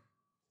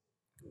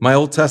 My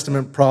Old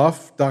Testament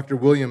prof, Dr.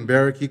 William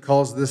Barrick, he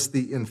calls this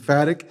the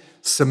emphatic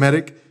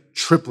Semitic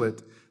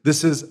triplet.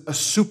 This is a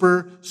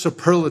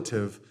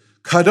superlative.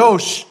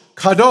 Kadosh,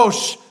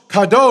 Kadosh,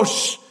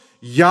 Kadosh,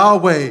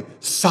 Yahweh,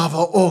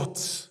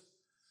 Savaot.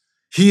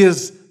 He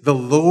is the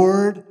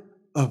Lord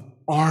of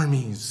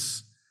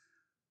armies.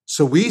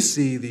 So we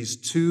see these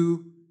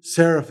two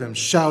seraphim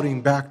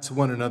shouting back to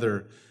one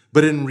another.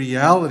 But in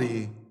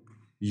reality,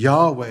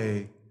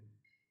 Yahweh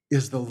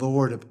is the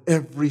Lord of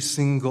every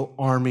single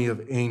army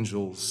of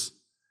angels.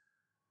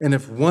 And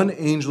if one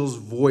angel's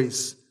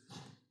voice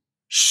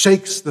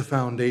shakes the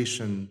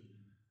foundation,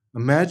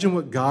 imagine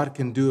what God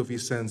can do if he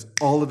sends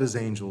all of his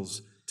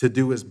angels to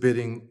do his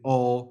bidding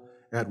all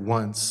at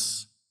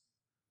once.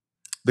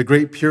 The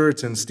great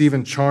Puritan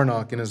Stephen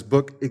Charnock, in his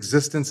book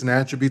Existence and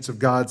Attributes of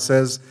God,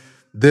 says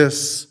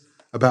this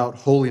about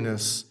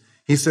holiness.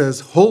 He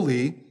says,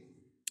 holy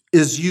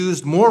is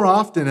used more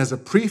often as a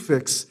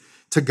prefix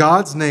to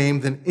God's name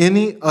than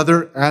any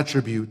other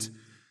attribute,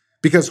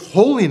 because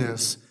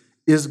holiness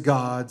is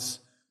God's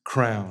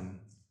crown.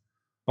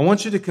 I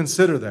want you to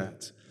consider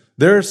that.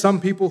 There are some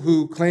people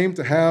who claim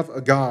to have a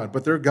God,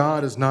 but their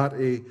God is not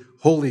a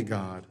holy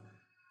God.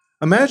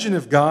 Imagine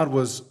if God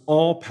was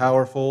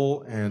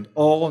all-powerful and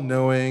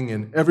all-knowing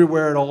and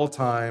everywhere at all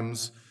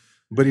times,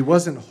 but he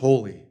wasn't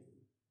holy.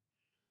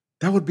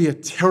 That would be a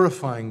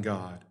terrifying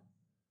God.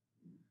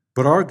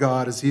 But our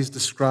God, as he's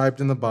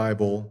described in the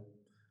Bible,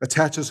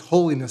 attaches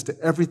holiness to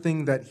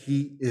everything that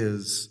he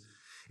is.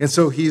 And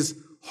so he's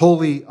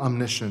wholly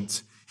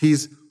omniscient.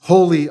 He's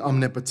wholly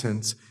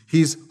omnipotent.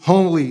 He's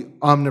wholly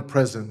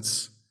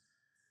omnipresent.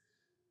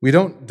 We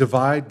don't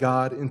divide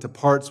God into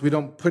parts. We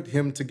don't put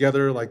him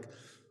together like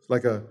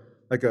a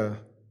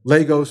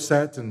Lego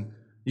set and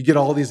you get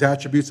all these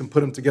attributes and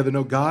put them together.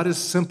 No, God is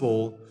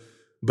simple,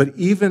 but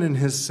even in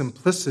his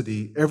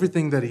simplicity,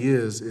 everything that he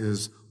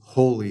is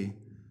holy.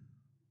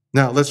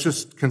 Now, let's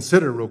just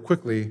consider real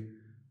quickly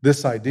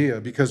this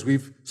idea, because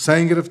we've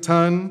sang it a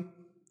ton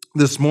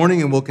this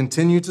morning and we'll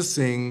continue to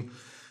sing,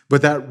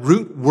 but that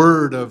root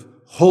word of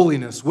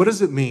holiness, what does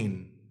it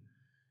mean?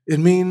 It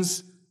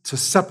means to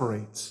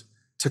separate,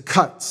 to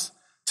cut,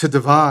 to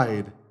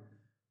divide.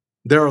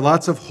 There are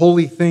lots of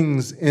holy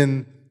things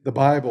in the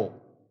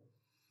Bible.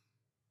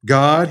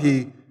 God,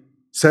 he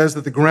says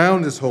that the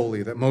ground is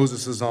holy that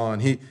Moses is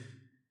on. He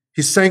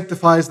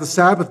sanctifies the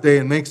Sabbath day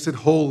and makes it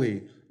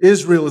holy.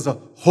 Israel is a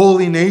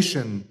holy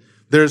nation.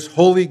 There's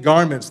holy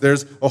garments.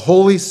 There's a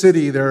holy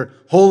city. There are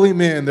holy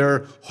men. There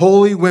are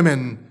holy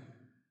women.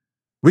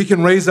 We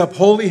can raise up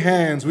holy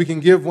hands. We can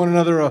give one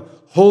another a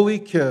holy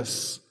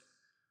kiss.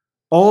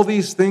 All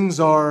these things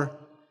are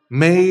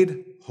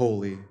made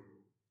holy.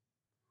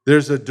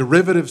 There's a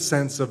derivative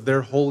sense of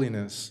their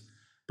holiness,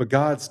 but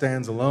God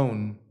stands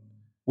alone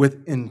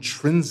with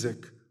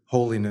intrinsic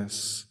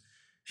holiness.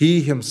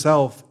 He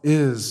himself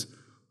is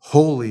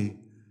holy.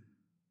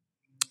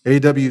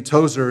 A.W.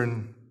 Tozer,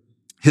 in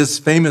his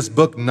famous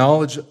book,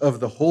 Knowledge of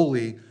the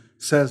Holy,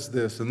 says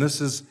this, and this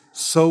is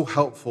so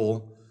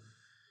helpful.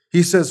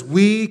 He says,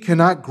 we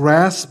cannot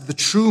grasp the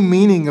true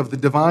meaning of the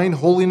divine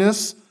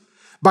holiness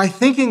by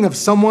thinking of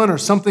someone or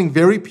something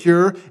very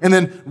pure and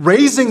then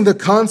raising the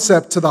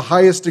concept to the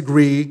highest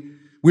degree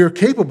we are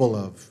capable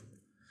of.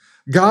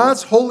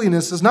 God's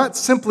holiness is not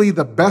simply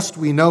the best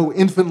we know,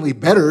 infinitely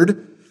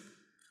bettered.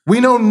 We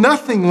know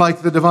nothing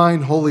like the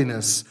divine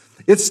holiness.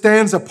 It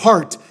stands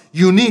apart,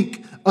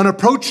 unique,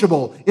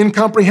 unapproachable,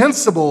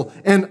 incomprehensible,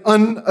 and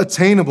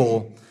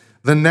unattainable.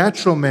 The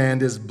natural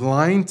man is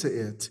blind to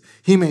it.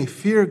 He may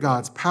fear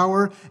God's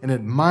power and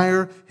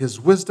admire his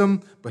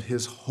wisdom, but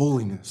his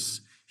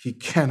holiness he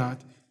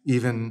cannot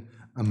even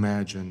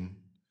imagine.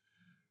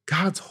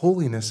 God's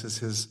holiness is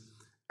his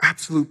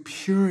absolute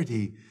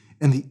purity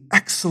and the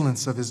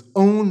excellence of his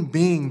own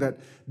being that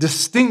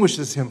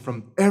distinguishes him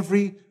from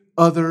every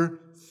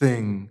other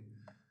thing.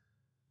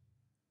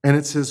 And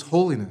it's his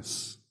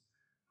holiness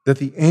that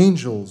the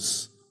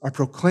angels are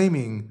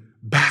proclaiming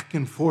back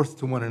and forth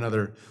to one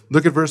another.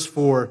 Look at verse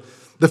 4.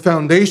 The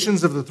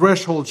foundations of the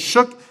threshold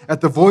shook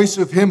at the voice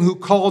of him who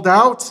called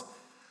out,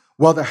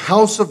 while the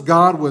house of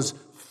God was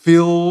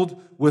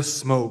filled with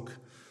smoke.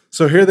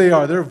 So here they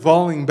are. They're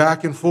volleying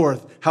back and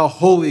forth how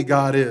holy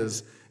God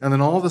is. And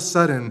then all of a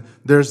sudden,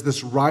 there's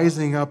this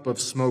rising up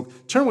of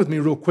smoke. Turn with me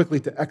real quickly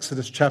to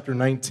Exodus chapter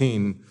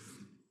 19.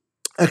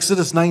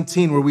 Exodus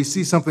 19, where we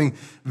see something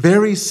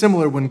very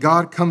similar when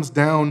God comes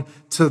down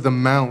to the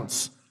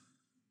mounts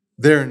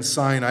there in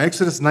Sinai.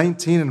 Exodus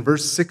 19 and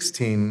verse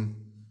 16.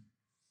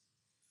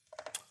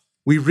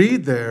 We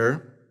read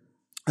there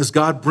as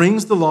God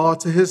brings the law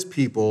to his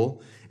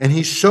people and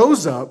he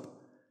shows up.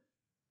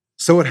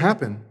 So it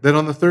happened that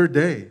on the third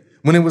day,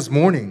 when it was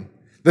morning,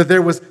 that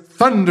there was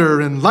thunder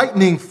and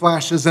lightning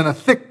flashes and a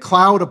thick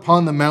cloud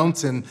upon the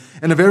mountain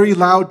and a very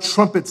loud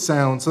trumpet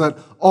sound, so that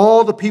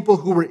all the people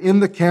who were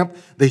in the camp,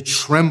 they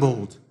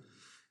trembled.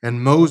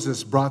 And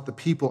Moses brought the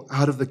people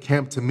out of the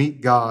camp to meet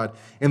God,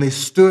 and they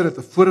stood at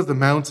the foot of the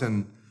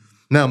mountain.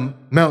 Now,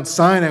 Mount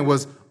Sinai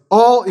was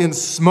all in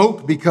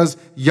smoke because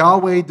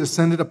Yahweh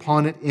descended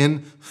upon it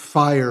in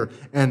fire,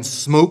 and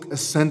smoke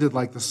ascended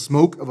like the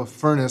smoke of a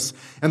furnace,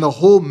 and the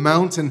whole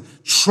mountain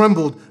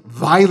trembled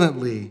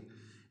violently.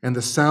 And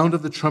the sound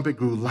of the trumpet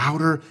grew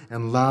louder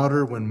and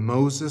louder when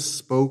Moses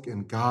spoke,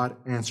 and God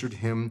answered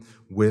him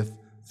with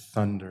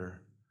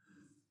thunder.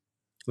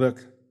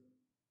 Look,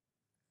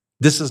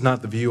 this is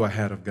not the view I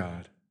had of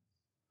God.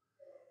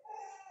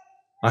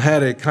 I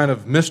had a kind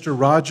of Mr.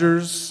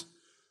 Rogers,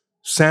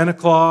 Santa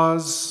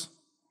Claus,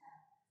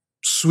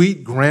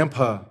 sweet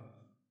grandpa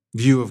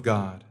view of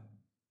God,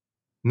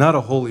 not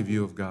a holy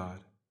view of God.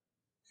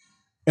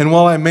 And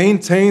while I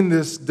maintained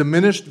this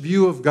diminished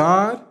view of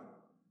God,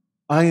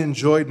 I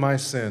enjoyed my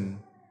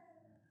sin.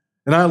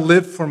 And I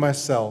lived for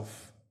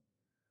myself.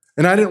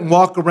 And I didn't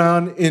walk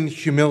around in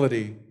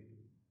humility.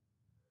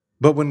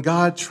 But when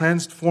God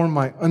transformed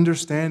my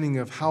understanding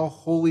of how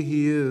holy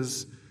he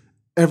is,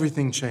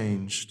 everything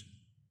changed.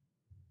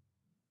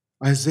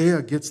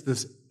 Isaiah gets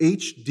this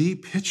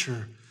HD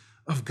picture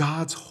of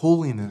God's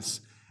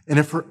holiness, and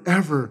it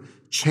forever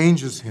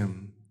changes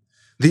him.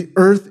 The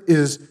earth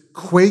is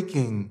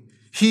quaking.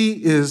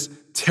 He is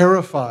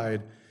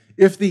terrified.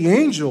 If the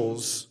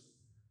angels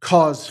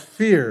cause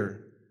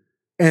fear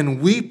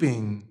and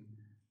weeping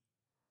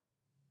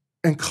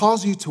and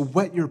cause you to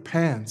wet your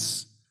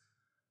pants,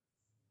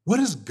 what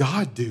does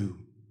God do?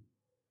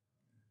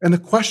 And the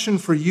question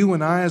for you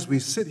and I as we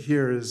sit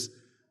here is,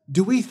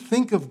 do we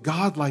think of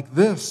God like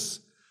this,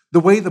 the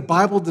way the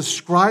Bible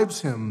describes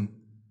him?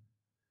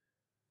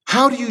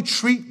 How do you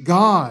treat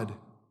God?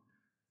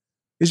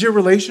 Is your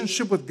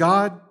relationship with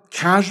God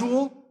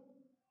casual,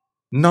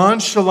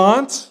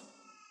 nonchalant?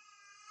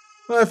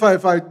 Well,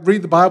 if I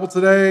read the Bible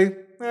today,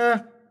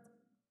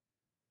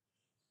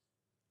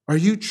 Are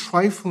you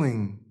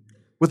trifling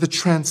with the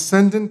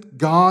transcendent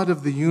God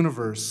of the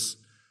universe?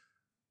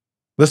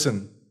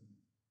 Listen,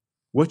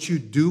 what you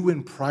do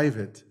in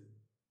private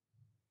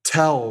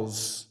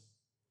tells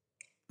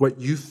what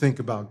you think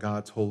about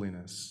God's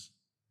holiness.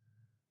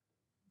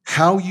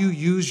 How you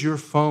use your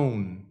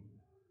phone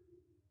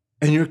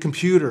and your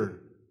computer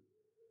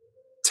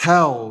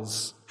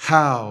tells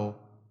how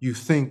you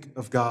think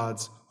of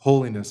God's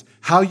holiness.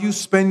 How you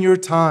spend your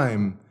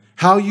time,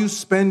 how you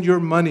spend your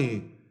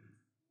money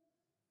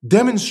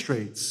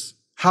demonstrates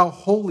how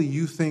holy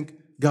you think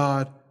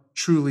God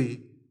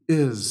truly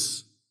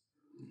is.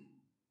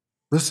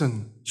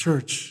 Listen,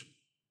 church,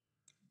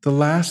 the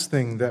last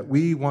thing that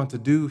we want to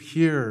do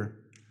here,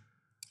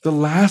 the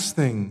last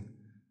thing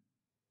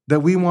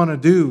that we want to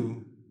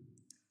do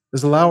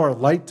is allow our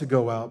light to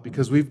go out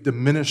because we've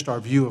diminished our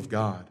view of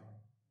God.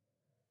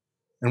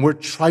 And we're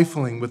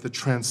trifling with the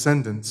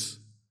transcendence.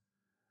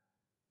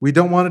 We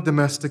don't want to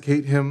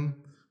domesticate him.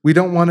 We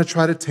don't want to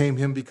try to tame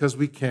him because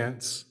we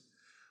can't.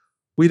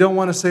 We don't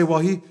want to say,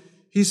 well,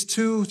 he's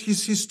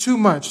too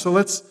much, so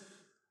let's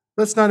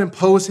not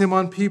impose him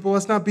on people.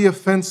 Let's not be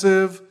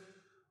offensive.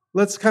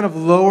 Let's kind of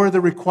lower the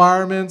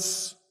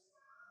requirements.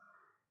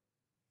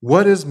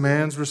 What is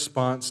man's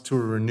response to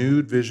a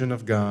renewed vision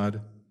of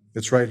God?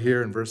 It's right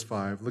here in verse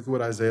 5. Look at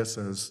what Isaiah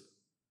says.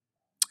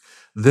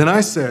 Then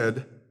I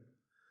said,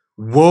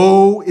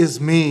 woe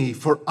is me,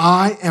 for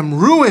I am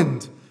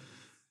ruined.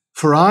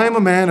 For I am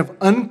a man of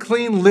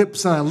unclean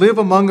lips, and I live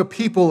among a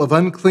people of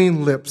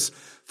unclean lips.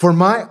 For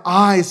my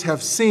eyes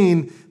have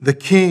seen the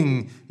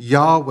King,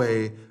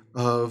 Yahweh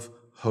of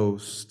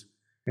hosts.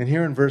 And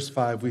here in verse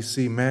 5, we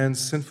see man's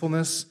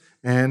sinfulness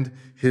and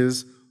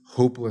his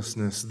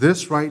hopelessness.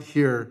 This right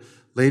here,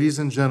 ladies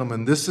and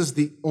gentlemen, this is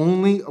the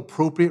only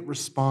appropriate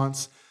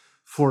response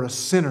for a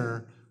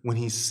sinner when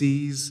he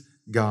sees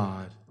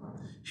God.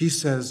 He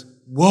says,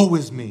 woe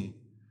is me.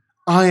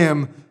 I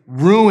am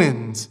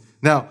ruined.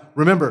 Now,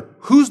 remember,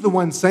 who's the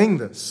one saying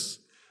this?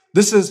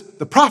 This is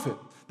the prophet.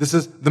 This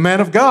is the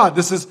man of God.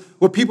 This is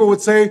what people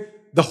would say,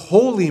 the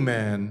holy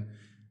man.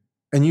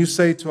 And you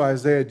say to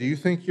Isaiah, do you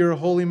think you're a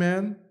holy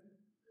man?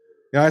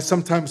 I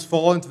sometimes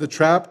fall into the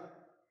trap.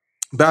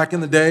 Back in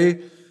the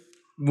day,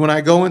 when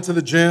I go into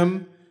the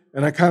gym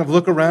and I kind of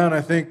look around,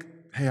 I think,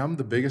 hey, I'm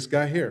the biggest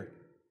guy here.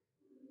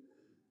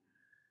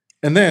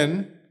 And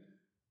then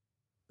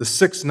the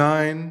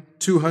 6'9",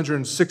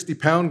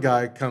 260-pound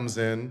guy comes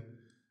in,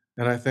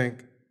 and I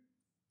think,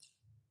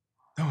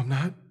 no, I'm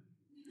not.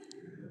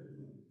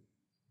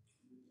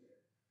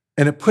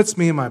 And it puts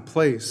me in my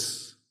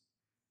place.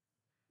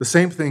 The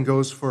same thing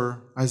goes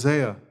for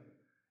Isaiah.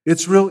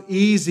 It's real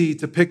easy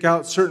to pick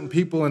out certain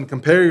people and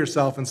compare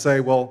yourself and say,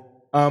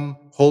 well, I'm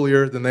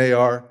holier than they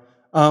are.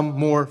 I'm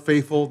more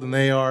faithful than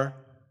they are.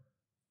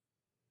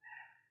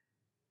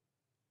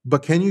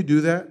 But can you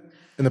do that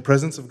in the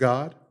presence of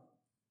God?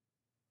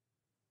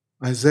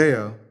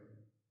 Isaiah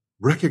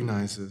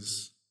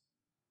recognizes,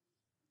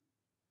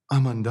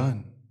 I'm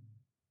undone.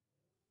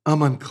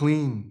 I'm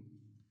unclean.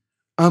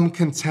 I'm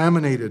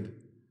contaminated.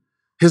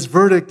 His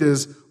verdict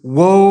is,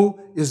 woe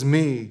is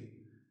me.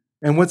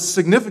 And what's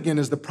significant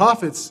is the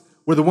prophets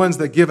were the ones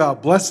that give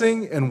out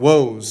blessing and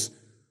woes.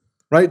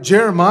 Right?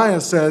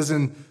 Jeremiah says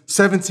in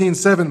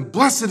 17:7,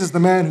 blessed is the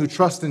man who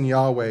trusts in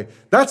Yahweh.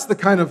 That's the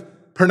kind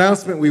of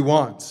pronouncement we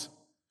want.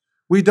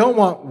 We don't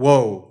want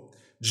woe.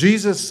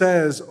 Jesus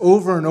says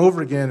over and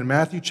over again in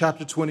Matthew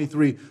chapter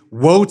 23,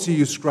 woe to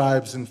you,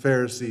 scribes and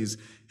Pharisees,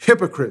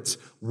 hypocrites,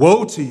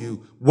 woe to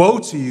you, woe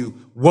to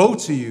you, woe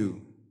to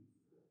you.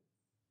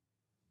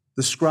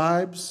 The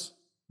scribes,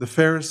 the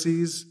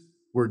Pharisees,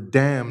 were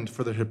damned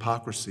for their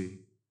hypocrisy.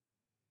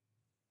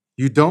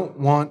 You don't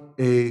want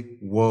a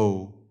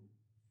woe.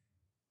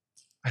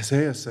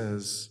 Isaiah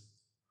says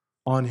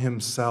on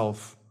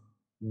himself,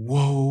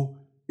 woe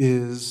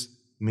is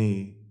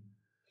me.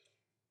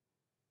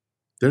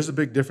 There's a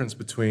big difference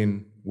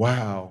between,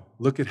 wow,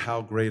 look at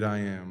how great I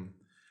am.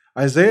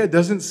 Isaiah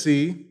doesn't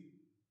see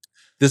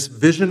this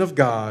vision of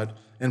God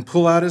and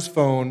pull out his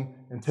phone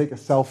and take a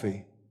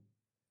selfie.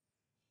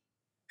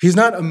 He's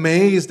not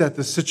amazed at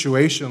the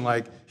situation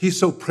like he's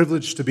so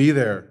privileged to be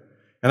there.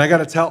 And I got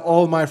to tell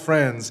all my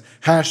friends,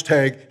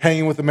 hashtag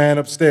hanging with the man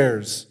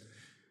upstairs.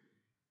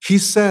 He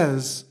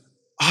says,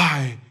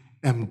 I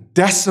am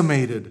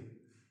decimated.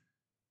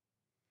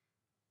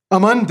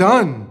 I'm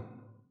undone.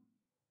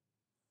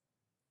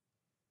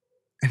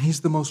 And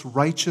he's the most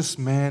righteous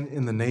man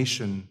in the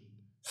nation.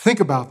 Think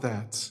about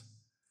that.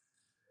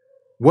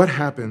 What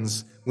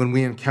happens when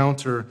we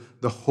encounter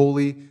the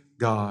holy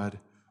God?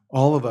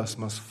 All of us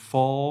must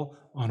fall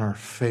on our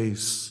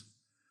face.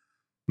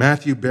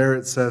 Matthew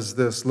Barrett says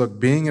this, look,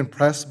 being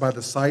impressed by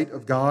the sight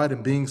of God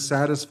and being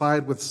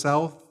satisfied with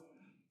self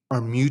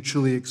are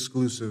mutually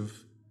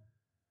exclusive.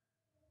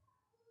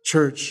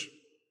 Church,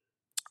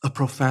 a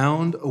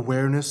profound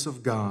awareness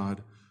of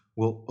God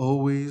will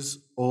always,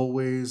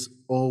 always,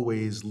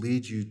 always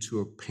lead you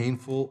to a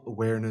painful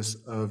awareness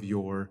of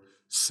your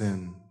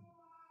sin.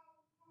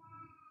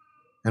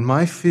 And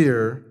my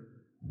fear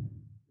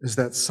is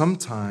that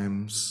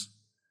sometimes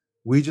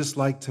we just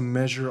like to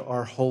measure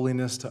our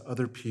holiness to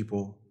other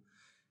people.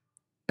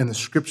 And the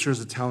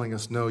scriptures are telling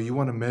us, no, you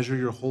want to measure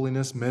your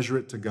holiness, measure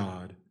it to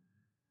God.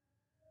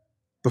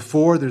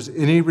 Before there's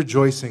any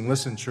rejoicing,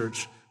 listen,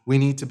 church, we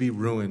need to be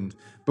ruined.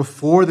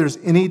 Before there's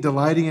any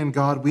delighting in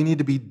God, we need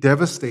to be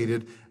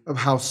devastated of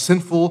how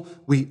sinful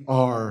we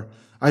are.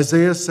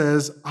 Isaiah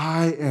says,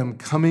 I am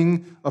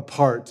coming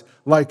apart.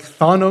 Like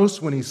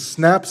Thanos, when he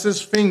snaps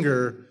his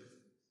finger,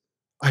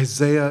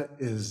 Isaiah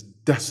is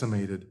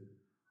decimated.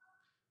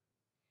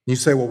 You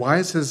say, well, why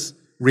is his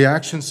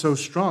reaction so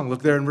strong?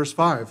 Look there in verse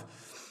 5.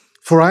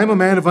 For I am a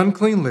man of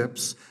unclean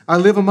lips. I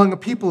live among a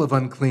people of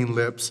unclean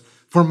lips.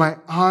 For my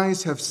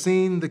eyes have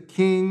seen the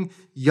King,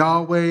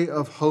 Yahweh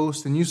of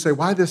hosts. And you say,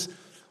 why this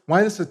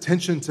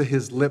attention to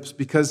his lips?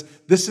 Because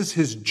this is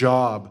his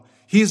job.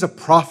 He's a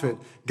prophet.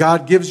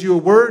 God gives you a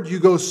word, you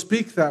go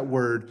speak that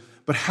word.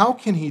 But how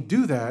can he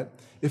do that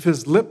if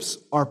his lips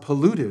are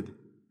polluted?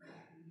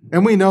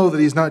 And we know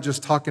that he's not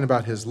just talking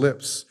about his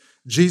lips.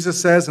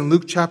 Jesus says in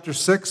Luke chapter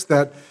 6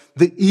 that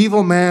the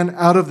evil man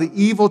out of the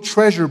evil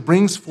treasure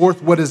brings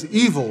forth what is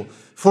evil,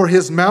 for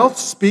his mouth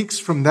speaks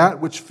from that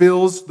which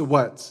fills the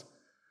what?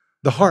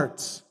 The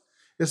heart.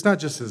 It's not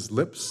just his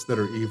lips that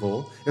are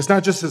evil. It's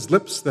not just his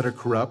lips that are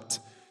corrupt.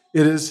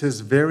 It is his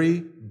very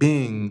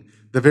being.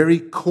 The very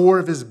core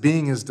of his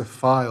being is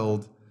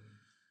defiled.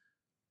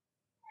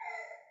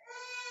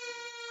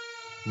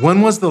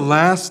 When was the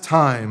last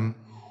time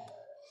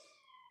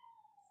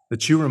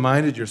that you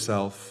reminded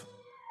yourself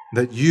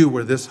that you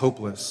were this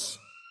hopeless?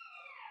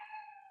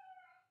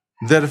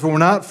 That if it were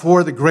not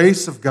for the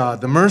grace of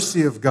God, the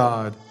mercy of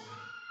God,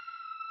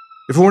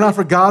 if it were not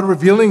for God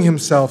revealing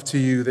himself to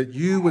you, that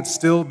you would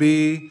still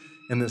be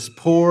in this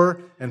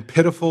poor and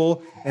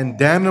pitiful and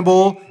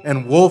damnable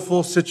and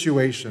woeful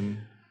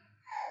situation.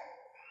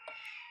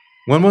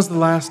 When was the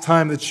last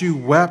time that you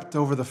wept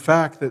over the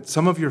fact that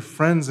some of your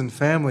friends and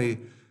family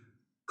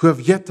who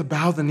have yet to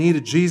bow the knee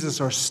to Jesus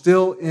are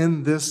still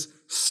in this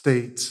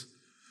state?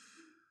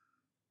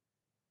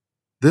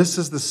 This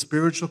is the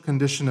spiritual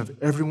condition of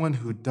everyone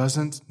who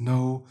doesn't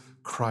know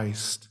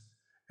Christ,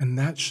 and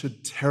that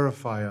should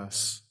terrify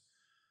us.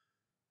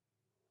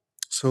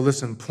 So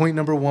listen, point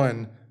number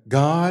 1,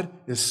 God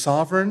is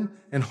sovereign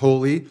and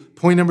holy.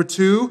 Point number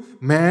 2,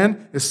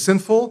 man is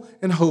sinful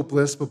and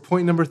hopeless. But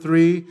point number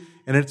 3,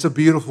 and it's a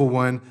beautiful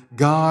one,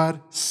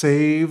 God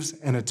saves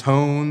and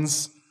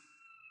atones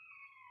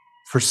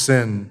for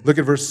sin. Look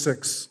at verse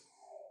 6.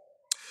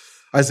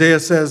 Isaiah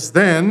says,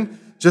 then,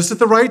 just at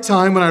the right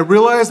time, when I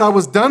realized I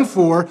was done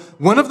for,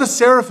 one of the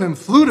seraphim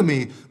flew to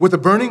me with a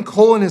burning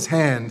coal in his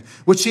hand,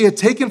 which he had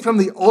taken from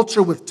the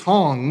altar with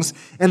tongs,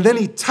 and then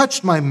he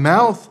touched my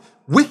mouth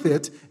with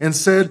it and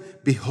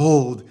said,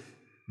 behold,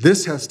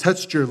 this has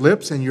touched your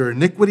lips, and your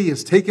iniquity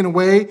is taken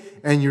away,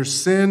 and your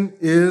sin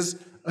is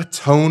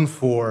atoned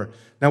for.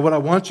 Now, what I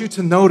want you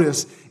to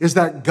notice is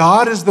that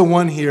God is the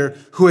one here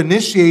who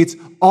initiates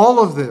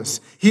all of this.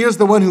 He is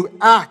the one who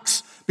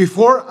acts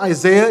before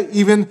Isaiah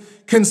even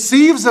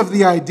conceives of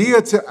the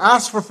idea to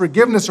ask for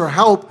forgiveness or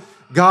help.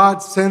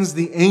 God sends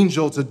the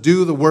angel to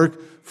do the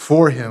work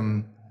for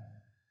him.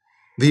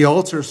 The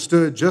altar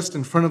stood just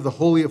in front of the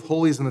Holy of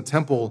Holies in the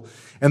temple,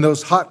 and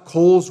those hot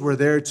coals were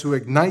there to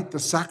ignite the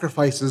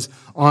sacrifices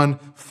on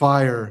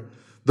fire.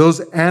 Those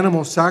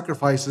animal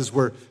sacrifices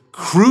were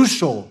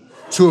crucial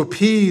to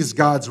appease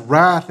God's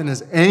wrath and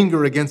his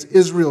anger against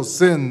Israel's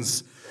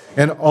sins.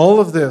 And all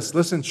of this,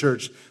 listen,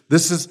 church,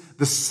 this is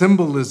the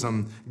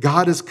symbolism.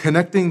 God is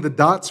connecting the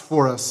dots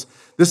for us.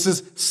 This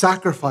is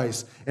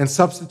sacrifice and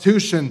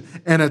substitution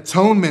and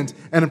atonement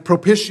and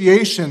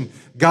propitiation.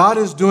 God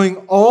is doing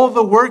all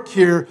the work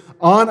here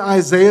on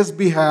Isaiah's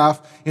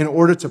behalf in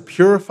order to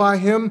purify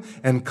him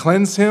and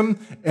cleanse him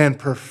and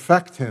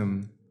perfect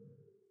him.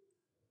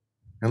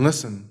 And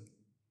listen,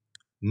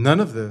 none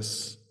of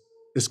this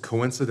is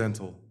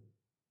coincidental.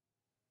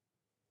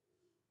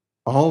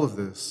 All of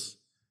this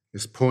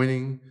is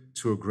pointing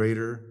to a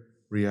greater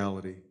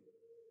reality.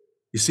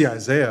 You see,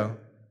 Isaiah,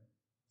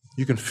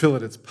 you can feel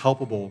it, it's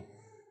palpable.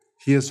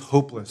 He is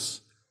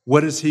hopeless.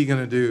 What is he going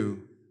to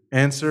do?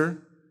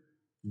 Answer,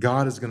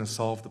 God is going to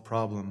solve the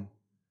problem.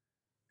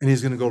 And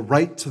he's going to go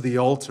right to the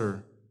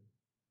altar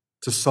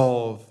to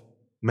solve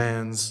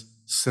man's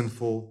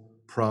sinful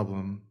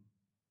problem.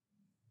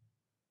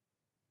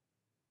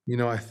 You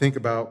know, I think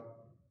about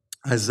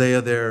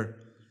Isaiah there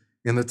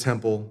in the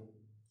temple,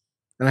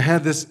 and I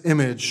had this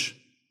image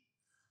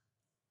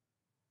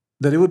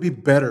that it would be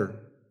better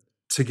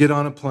to get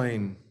on a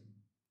plane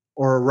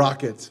or a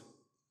rocket.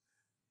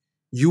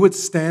 You would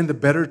stand a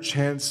better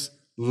chance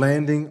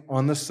landing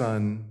on the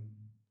sun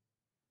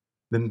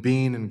than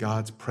being in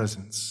God's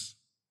presence.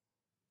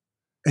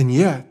 And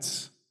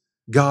yet,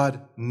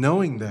 God,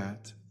 knowing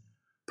that,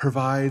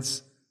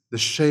 provides the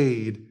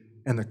shade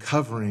and the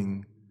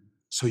covering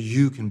so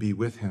you can be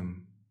with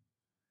him.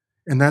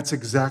 And that's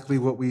exactly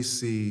what we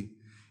see.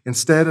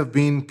 Instead of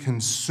being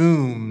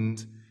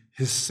consumed,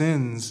 his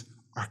sins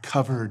are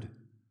covered.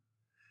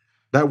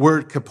 That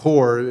word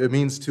kippur, it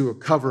means to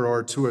cover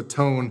or to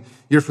atone.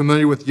 You're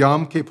familiar with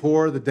Yom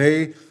Kippur, the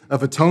Day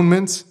of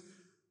Atonement?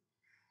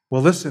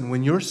 Well, listen,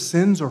 when your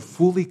sins are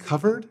fully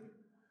covered,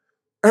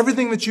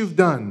 everything that you've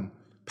done,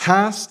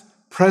 past,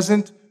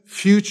 present,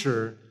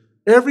 future,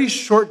 every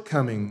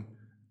shortcoming,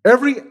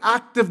 every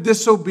act of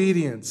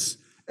disobedience,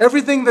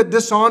 everything that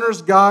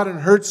dishonors God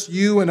and hurts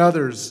you and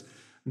others,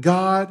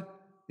 God,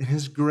 in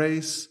his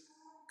grace,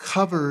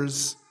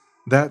 covers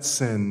that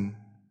sin.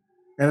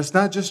 And it's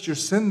not just your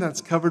sin that's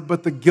covered,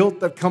 but the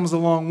guilt that comes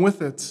along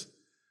with it.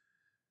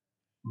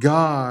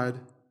 God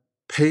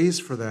pays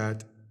for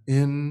that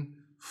in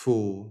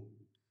full.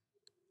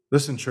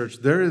 Listen, church,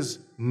 there is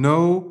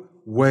no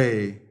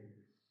way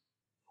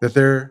that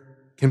there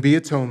can be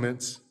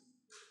atonement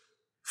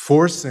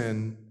for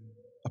sin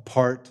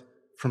apart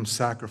from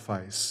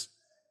sacrifice.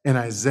 And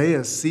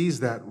Isaiah sees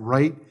that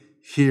right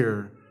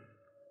here.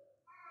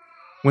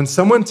 When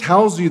someone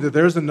tells you that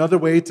there's another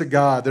way to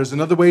God, there's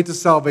another way to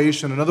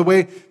salvation, another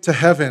way to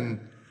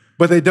heaven,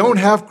 but they don't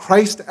have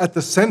Christ at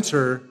the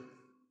center,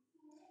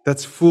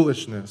 that's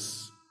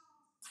foolishness.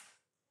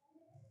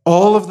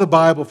 All of the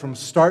Bible from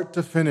start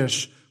to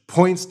finish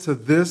points to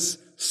this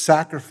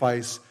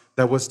sacrifice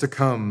that was to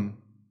come.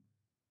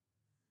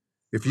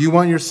 If you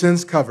want your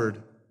sins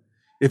covered,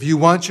 if you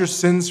want your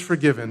sins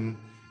forgiven,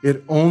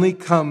 it only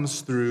comes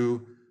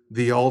through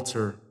the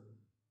altar.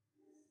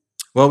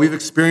 Well, we've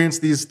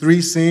experienced these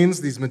three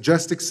scenes, these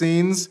majestic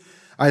scenes.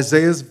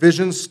 Isaiah's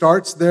vision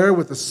starts there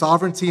with the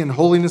sovereignty and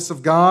holiness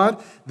of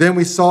God. Then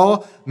we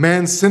saw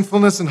man's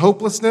sinfulness and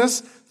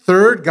hopelessness.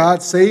 Third,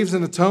 God saves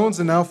and atones.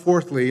 And now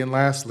fourthly and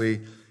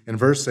lastly, in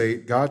verse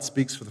 8, God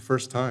speaks for the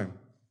first time.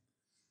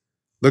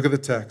 Look at the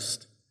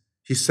text.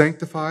 He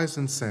sanctifies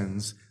and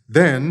sends.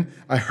 Then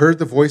I heard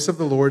the voice of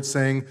the Lord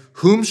saying,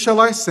 "Whom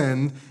shall I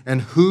send,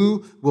 and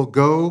who will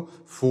go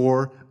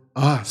for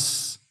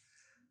us?"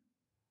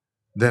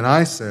 Then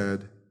I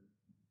said,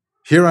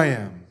 "Here I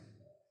am,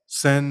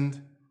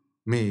 send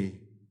me."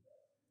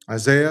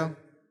 Isaiah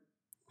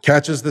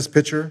catches this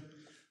picture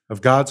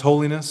of God's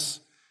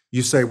holiness.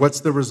 You say, what's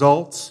the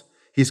result?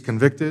 He's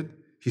convicted,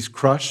 he's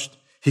crushed,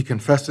 he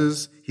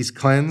confesses, he's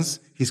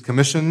cleansed, he's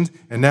commissioned,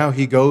 and now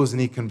he goes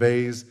and he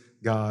conveys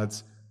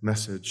God's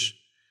message.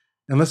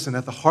 And listen,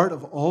 at the heart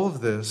of all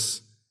of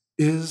this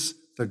is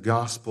the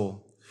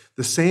gospel.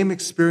 The same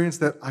experience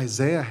that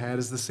Isaiah had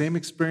is the same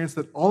experience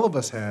that all of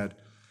us had.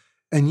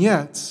 And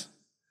yet,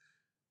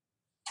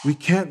 we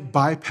can't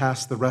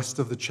bypass the rest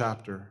of the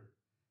chapter.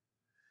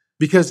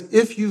 Because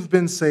if you've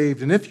been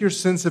saved, and if your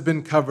sins have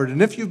been covered,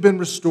 and if you've been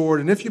restored,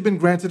 and if you've been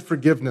granted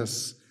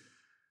forgiveness,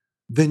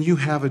 then you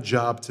have a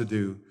job to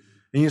do.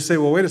 And you say,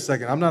 well, wait a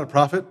second, I'm not a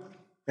prophet,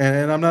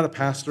 and I'm not a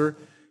pastor.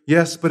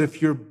 Yes, but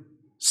if your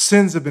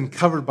sins have been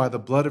covered by the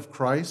blood of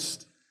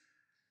Christ,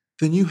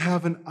 then you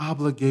have an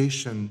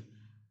obligation.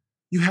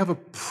 You have a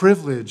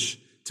privilege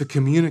to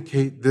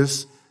communicate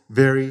this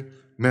very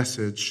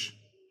message.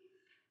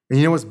 And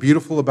you know what's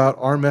beautiful about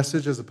our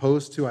message as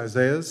opposed to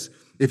Isaiah's?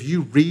 If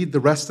you read the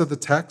rest of the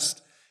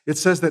text, it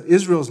says that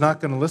Israel's not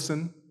going to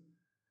listen.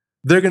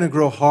 They're going to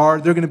grow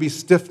hard. They're going to be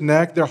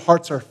stiff-necked. Their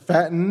hearts are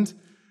fattened.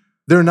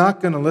 They're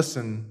not going to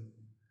listen.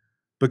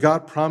 But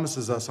God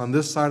promises us on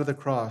this side of the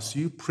cross,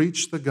 you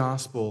preach the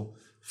gospel.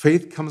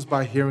 Faith comes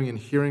by hearing, and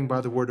hearing by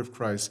the word of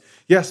Christ.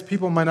 Yes,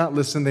 people might not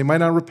listen. They might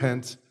not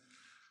repent.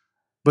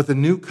 But the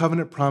new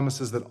covenant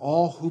promises that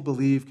all who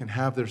believe can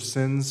have their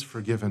sins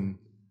forgiven.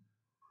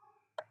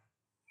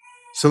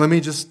 So let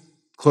me just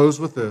close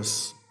with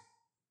this.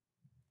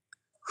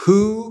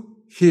 Who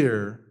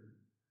here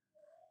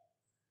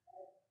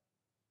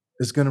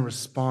is going to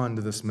respond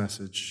to this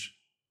message?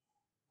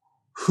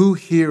 Who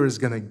here is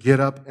going to get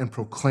up and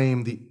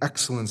proclaim the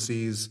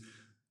excellencies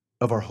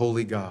of our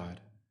holy God?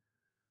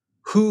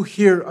 Who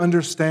here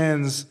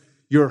understands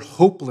your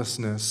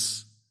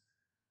hopelessness,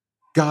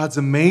 God's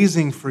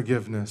amazing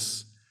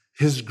forgiveness,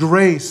 His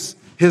grace,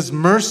 His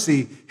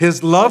mercy,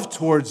 His love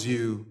towards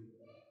you?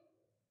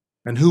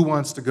 And who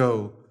wants to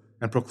go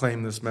and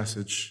proclaim this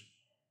message?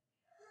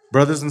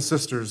 Brothers and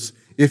sisters,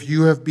 if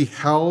you have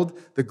beheld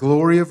the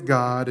glory of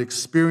God,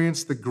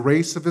 experienced the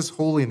grace of His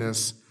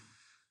holiness,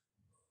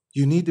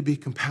 you need to be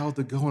compelled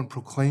to go and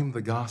proclaim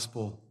the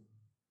gospel.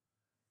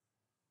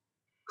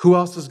 Who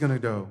else is going to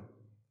go?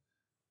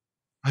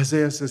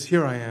 Isaiah says,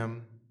 "Here I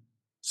am,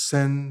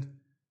 send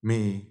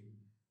me."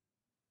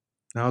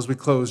 Now, as we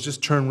close,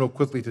 just turn real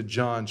quickly to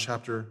John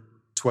chapter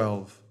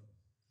 12.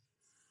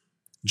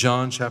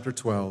 John chapter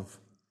 12.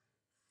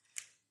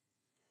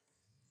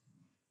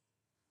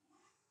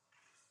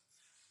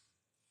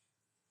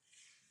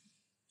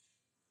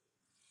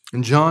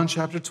 In John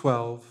chapter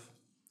 12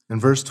 and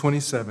verse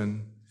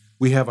 27,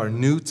 we have our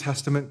New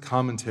Testament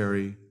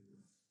commentary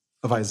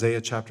of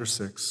Isaiah chapter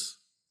 6.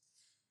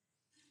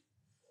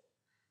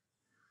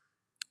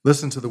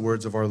 Listen to the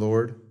words of our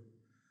Lord.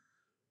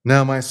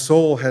 "Now my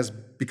soul has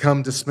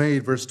become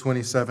dismayed," verse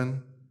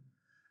 27.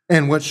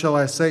 "And what shall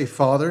I say?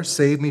 Father,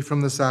 save me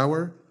from this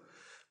hour?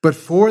 But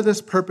for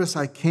this purpose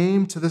I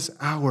came to this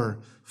hour.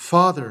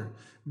 Father,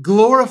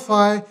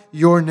 glorify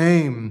your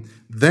name."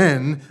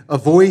 Then a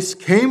voice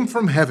came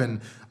from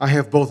heaven. "I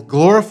have both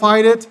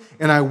glorified it,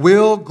 and I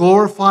will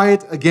glorify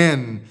it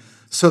again."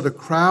 So the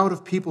crowd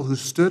of people who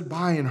stood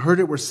by and heard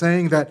it were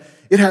saying that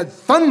it had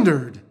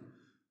thundered.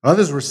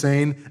 Others were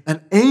saying,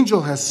 "An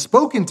angel has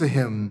spoken to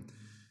him."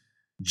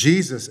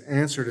 Jesus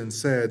answered and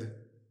said,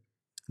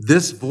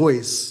 "This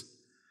voice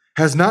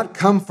has not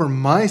come for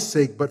my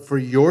sake, but for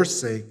your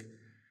sake.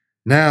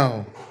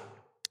 Now,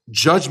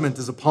 judgment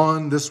is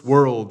upon this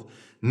world.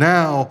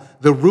 Now,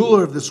 the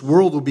ruler of this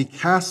world will be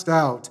cast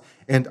out.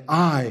 And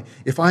I,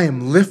 if I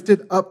am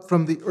lifted up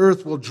from the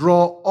earth, will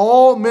draw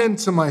all men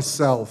to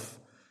myself."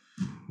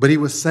 But he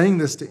was saying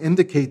this to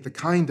indicate the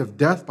kind of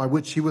death by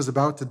which he was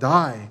about to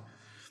die.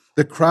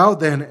 The crowd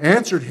then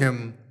answered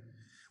him,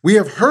 "We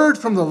have heard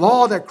from the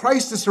law that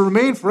Christ is to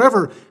remain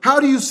forever. How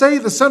do you say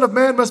the Son of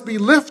Man must be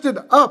lifted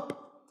up?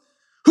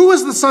 Who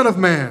is the Son of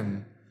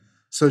Man?"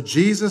 So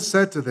Jesus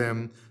said to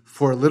them,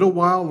 "For a little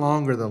while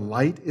longer the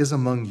light is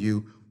among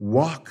you.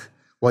 Walk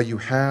while you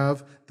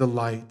have the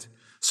light,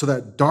 so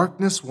that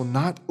darkness will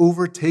not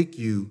overtake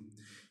you.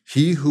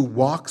 He who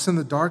walks in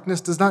the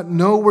darkness does not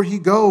know where he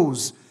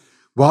goes.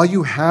 While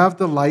you have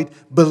the light,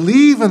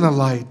 believe in the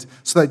light,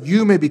 so that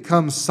you may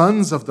become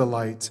sons of the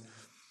light."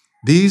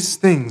 These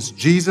things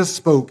Jesus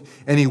spoke,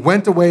 and he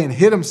went away and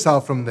hid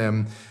himself from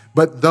them.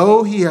 But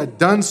though he had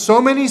done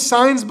so many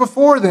signs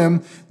before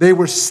them, they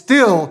were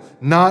still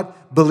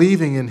not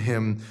believing in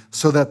him,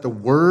 so that the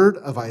word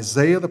of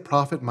Isaiah the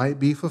prophet might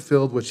be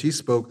fulfilled, which he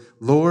spoke,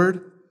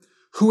 "Lord,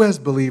 who has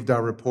believed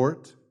our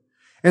report?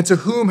 And to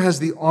whom has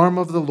the arm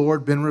of the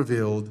Lord been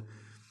revealed?"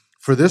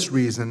 For this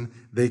reason,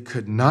 they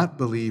could not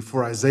believe.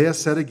 For Isaiah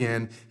said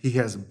again, "He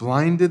has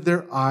blinded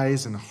their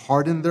eyes and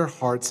hardened their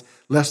hearts,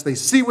 lest they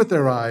see with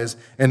their eyes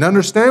and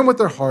understand with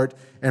their heart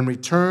and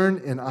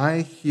return, and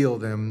I heal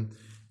them."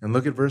 And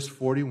look at verse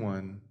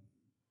 41.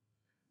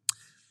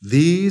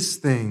 These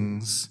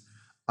things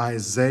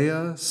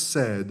Isaiah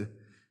said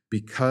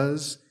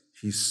because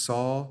he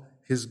saw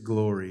his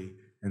glory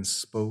and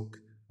spoke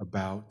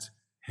about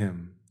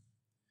him.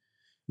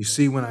 You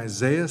see, when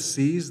Isaiah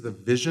sees the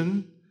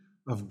vision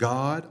of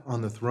God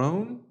on the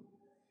throne,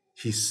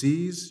 he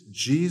sees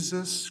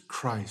Jesus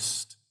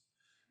Christ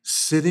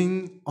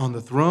sitting on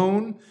the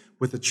throne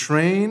with the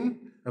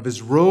train of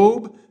his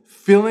robe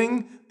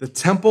filling the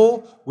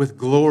temple with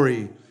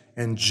glory.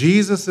 And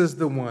Jesus is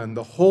the one,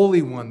 the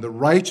holy one, the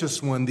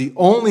righteous one, the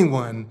only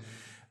one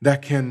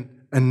that can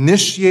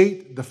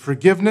initiate the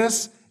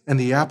forgiveness and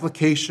the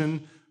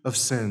application of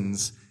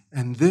sins.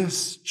 And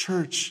this,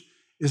 church,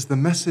 is the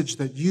message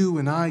that you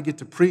and I get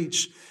to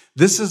preach.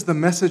 This is the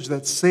message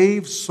that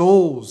saves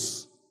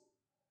souls.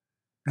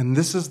 And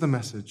this is the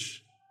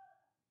message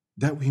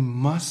that we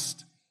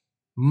must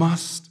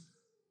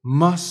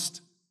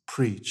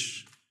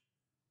preach.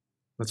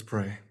 Let's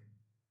pray.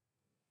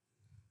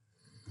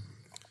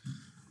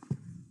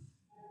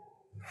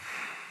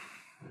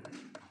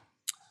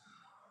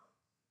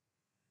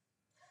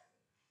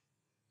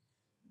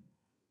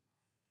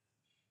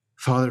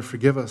 Father,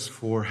 forgive us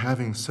for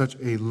having such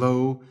a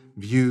low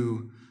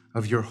view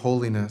of your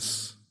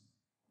holiness.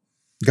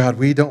 God,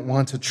 we don't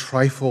want to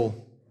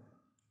trifle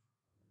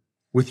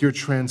with your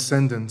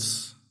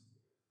transcendence.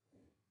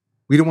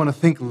 We don't want to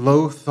think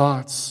low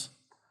thoughts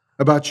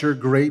about your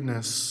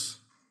greatness.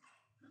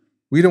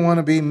 We don't want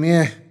to be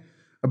meh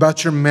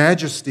about your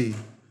majesty.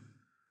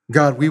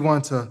 God, we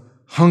want to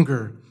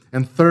hunger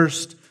and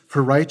thirst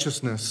for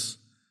righteousness.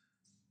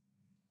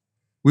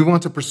 We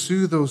want to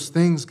pursue those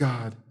things,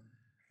 God,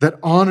 that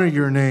honor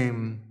your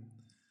name.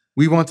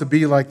 We want to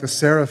be like the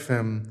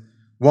seraphim,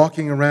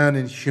 walking around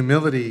in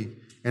humility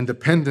and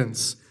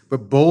dependence,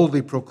 but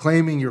boldly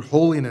proclaiming your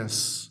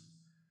holiness.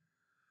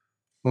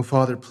 Oh,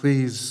 Father,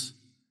 please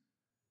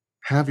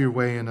have your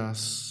way in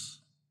us.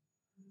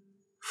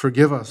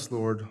 Forgive us,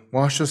 Lord.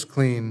 Wash us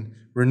clean.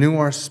 Renew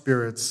our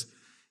spirits.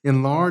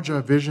 Enlarge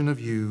our vision of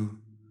you.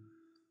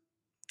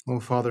 Oh,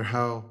 Father,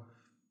 how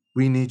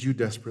we need you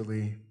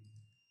desperately.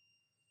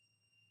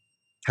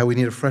 How we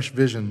need a fresh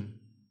vision.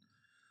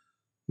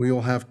 We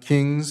will have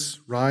kings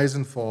rise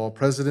and fall,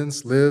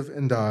 presidents live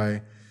and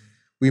die.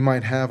 We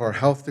might have our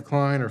health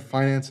decline, our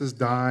finances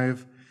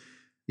dive,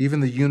 even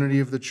the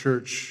unity of the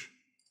church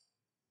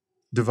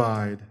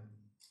divide.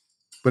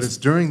 But it's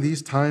during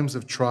these times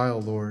of trial,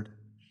 Lord,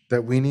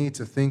 that we need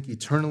to think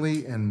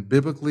eternally and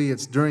biblically.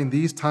 It's during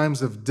these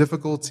times of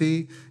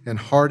difficulty and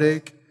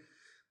heartache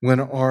when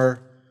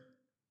our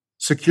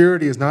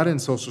security is not in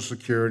Social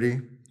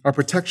Security, our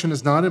protection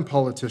is not in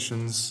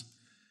politicians.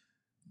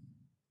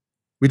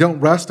 We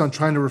don't rest on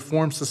trying to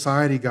reform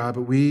society, God,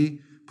 but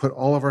we put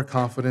all of our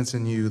confidence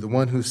in you, the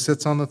one who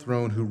sits on the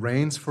throne, who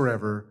reigns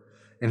forever,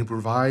 and who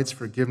provides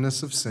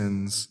forgiveness of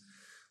sins.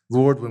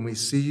 Lord, when we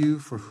see you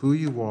for who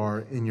you are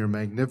in your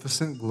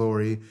magnificent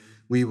glory,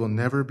 we will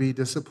never be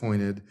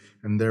disappointed,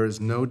 and there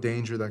is no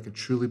danger that could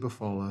truly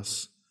befall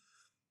us.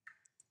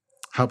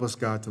 Help us,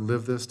 God, to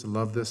live this, to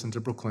love this, and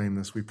to proclaim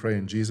this. We pray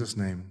in Jesus'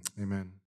 name. Amen.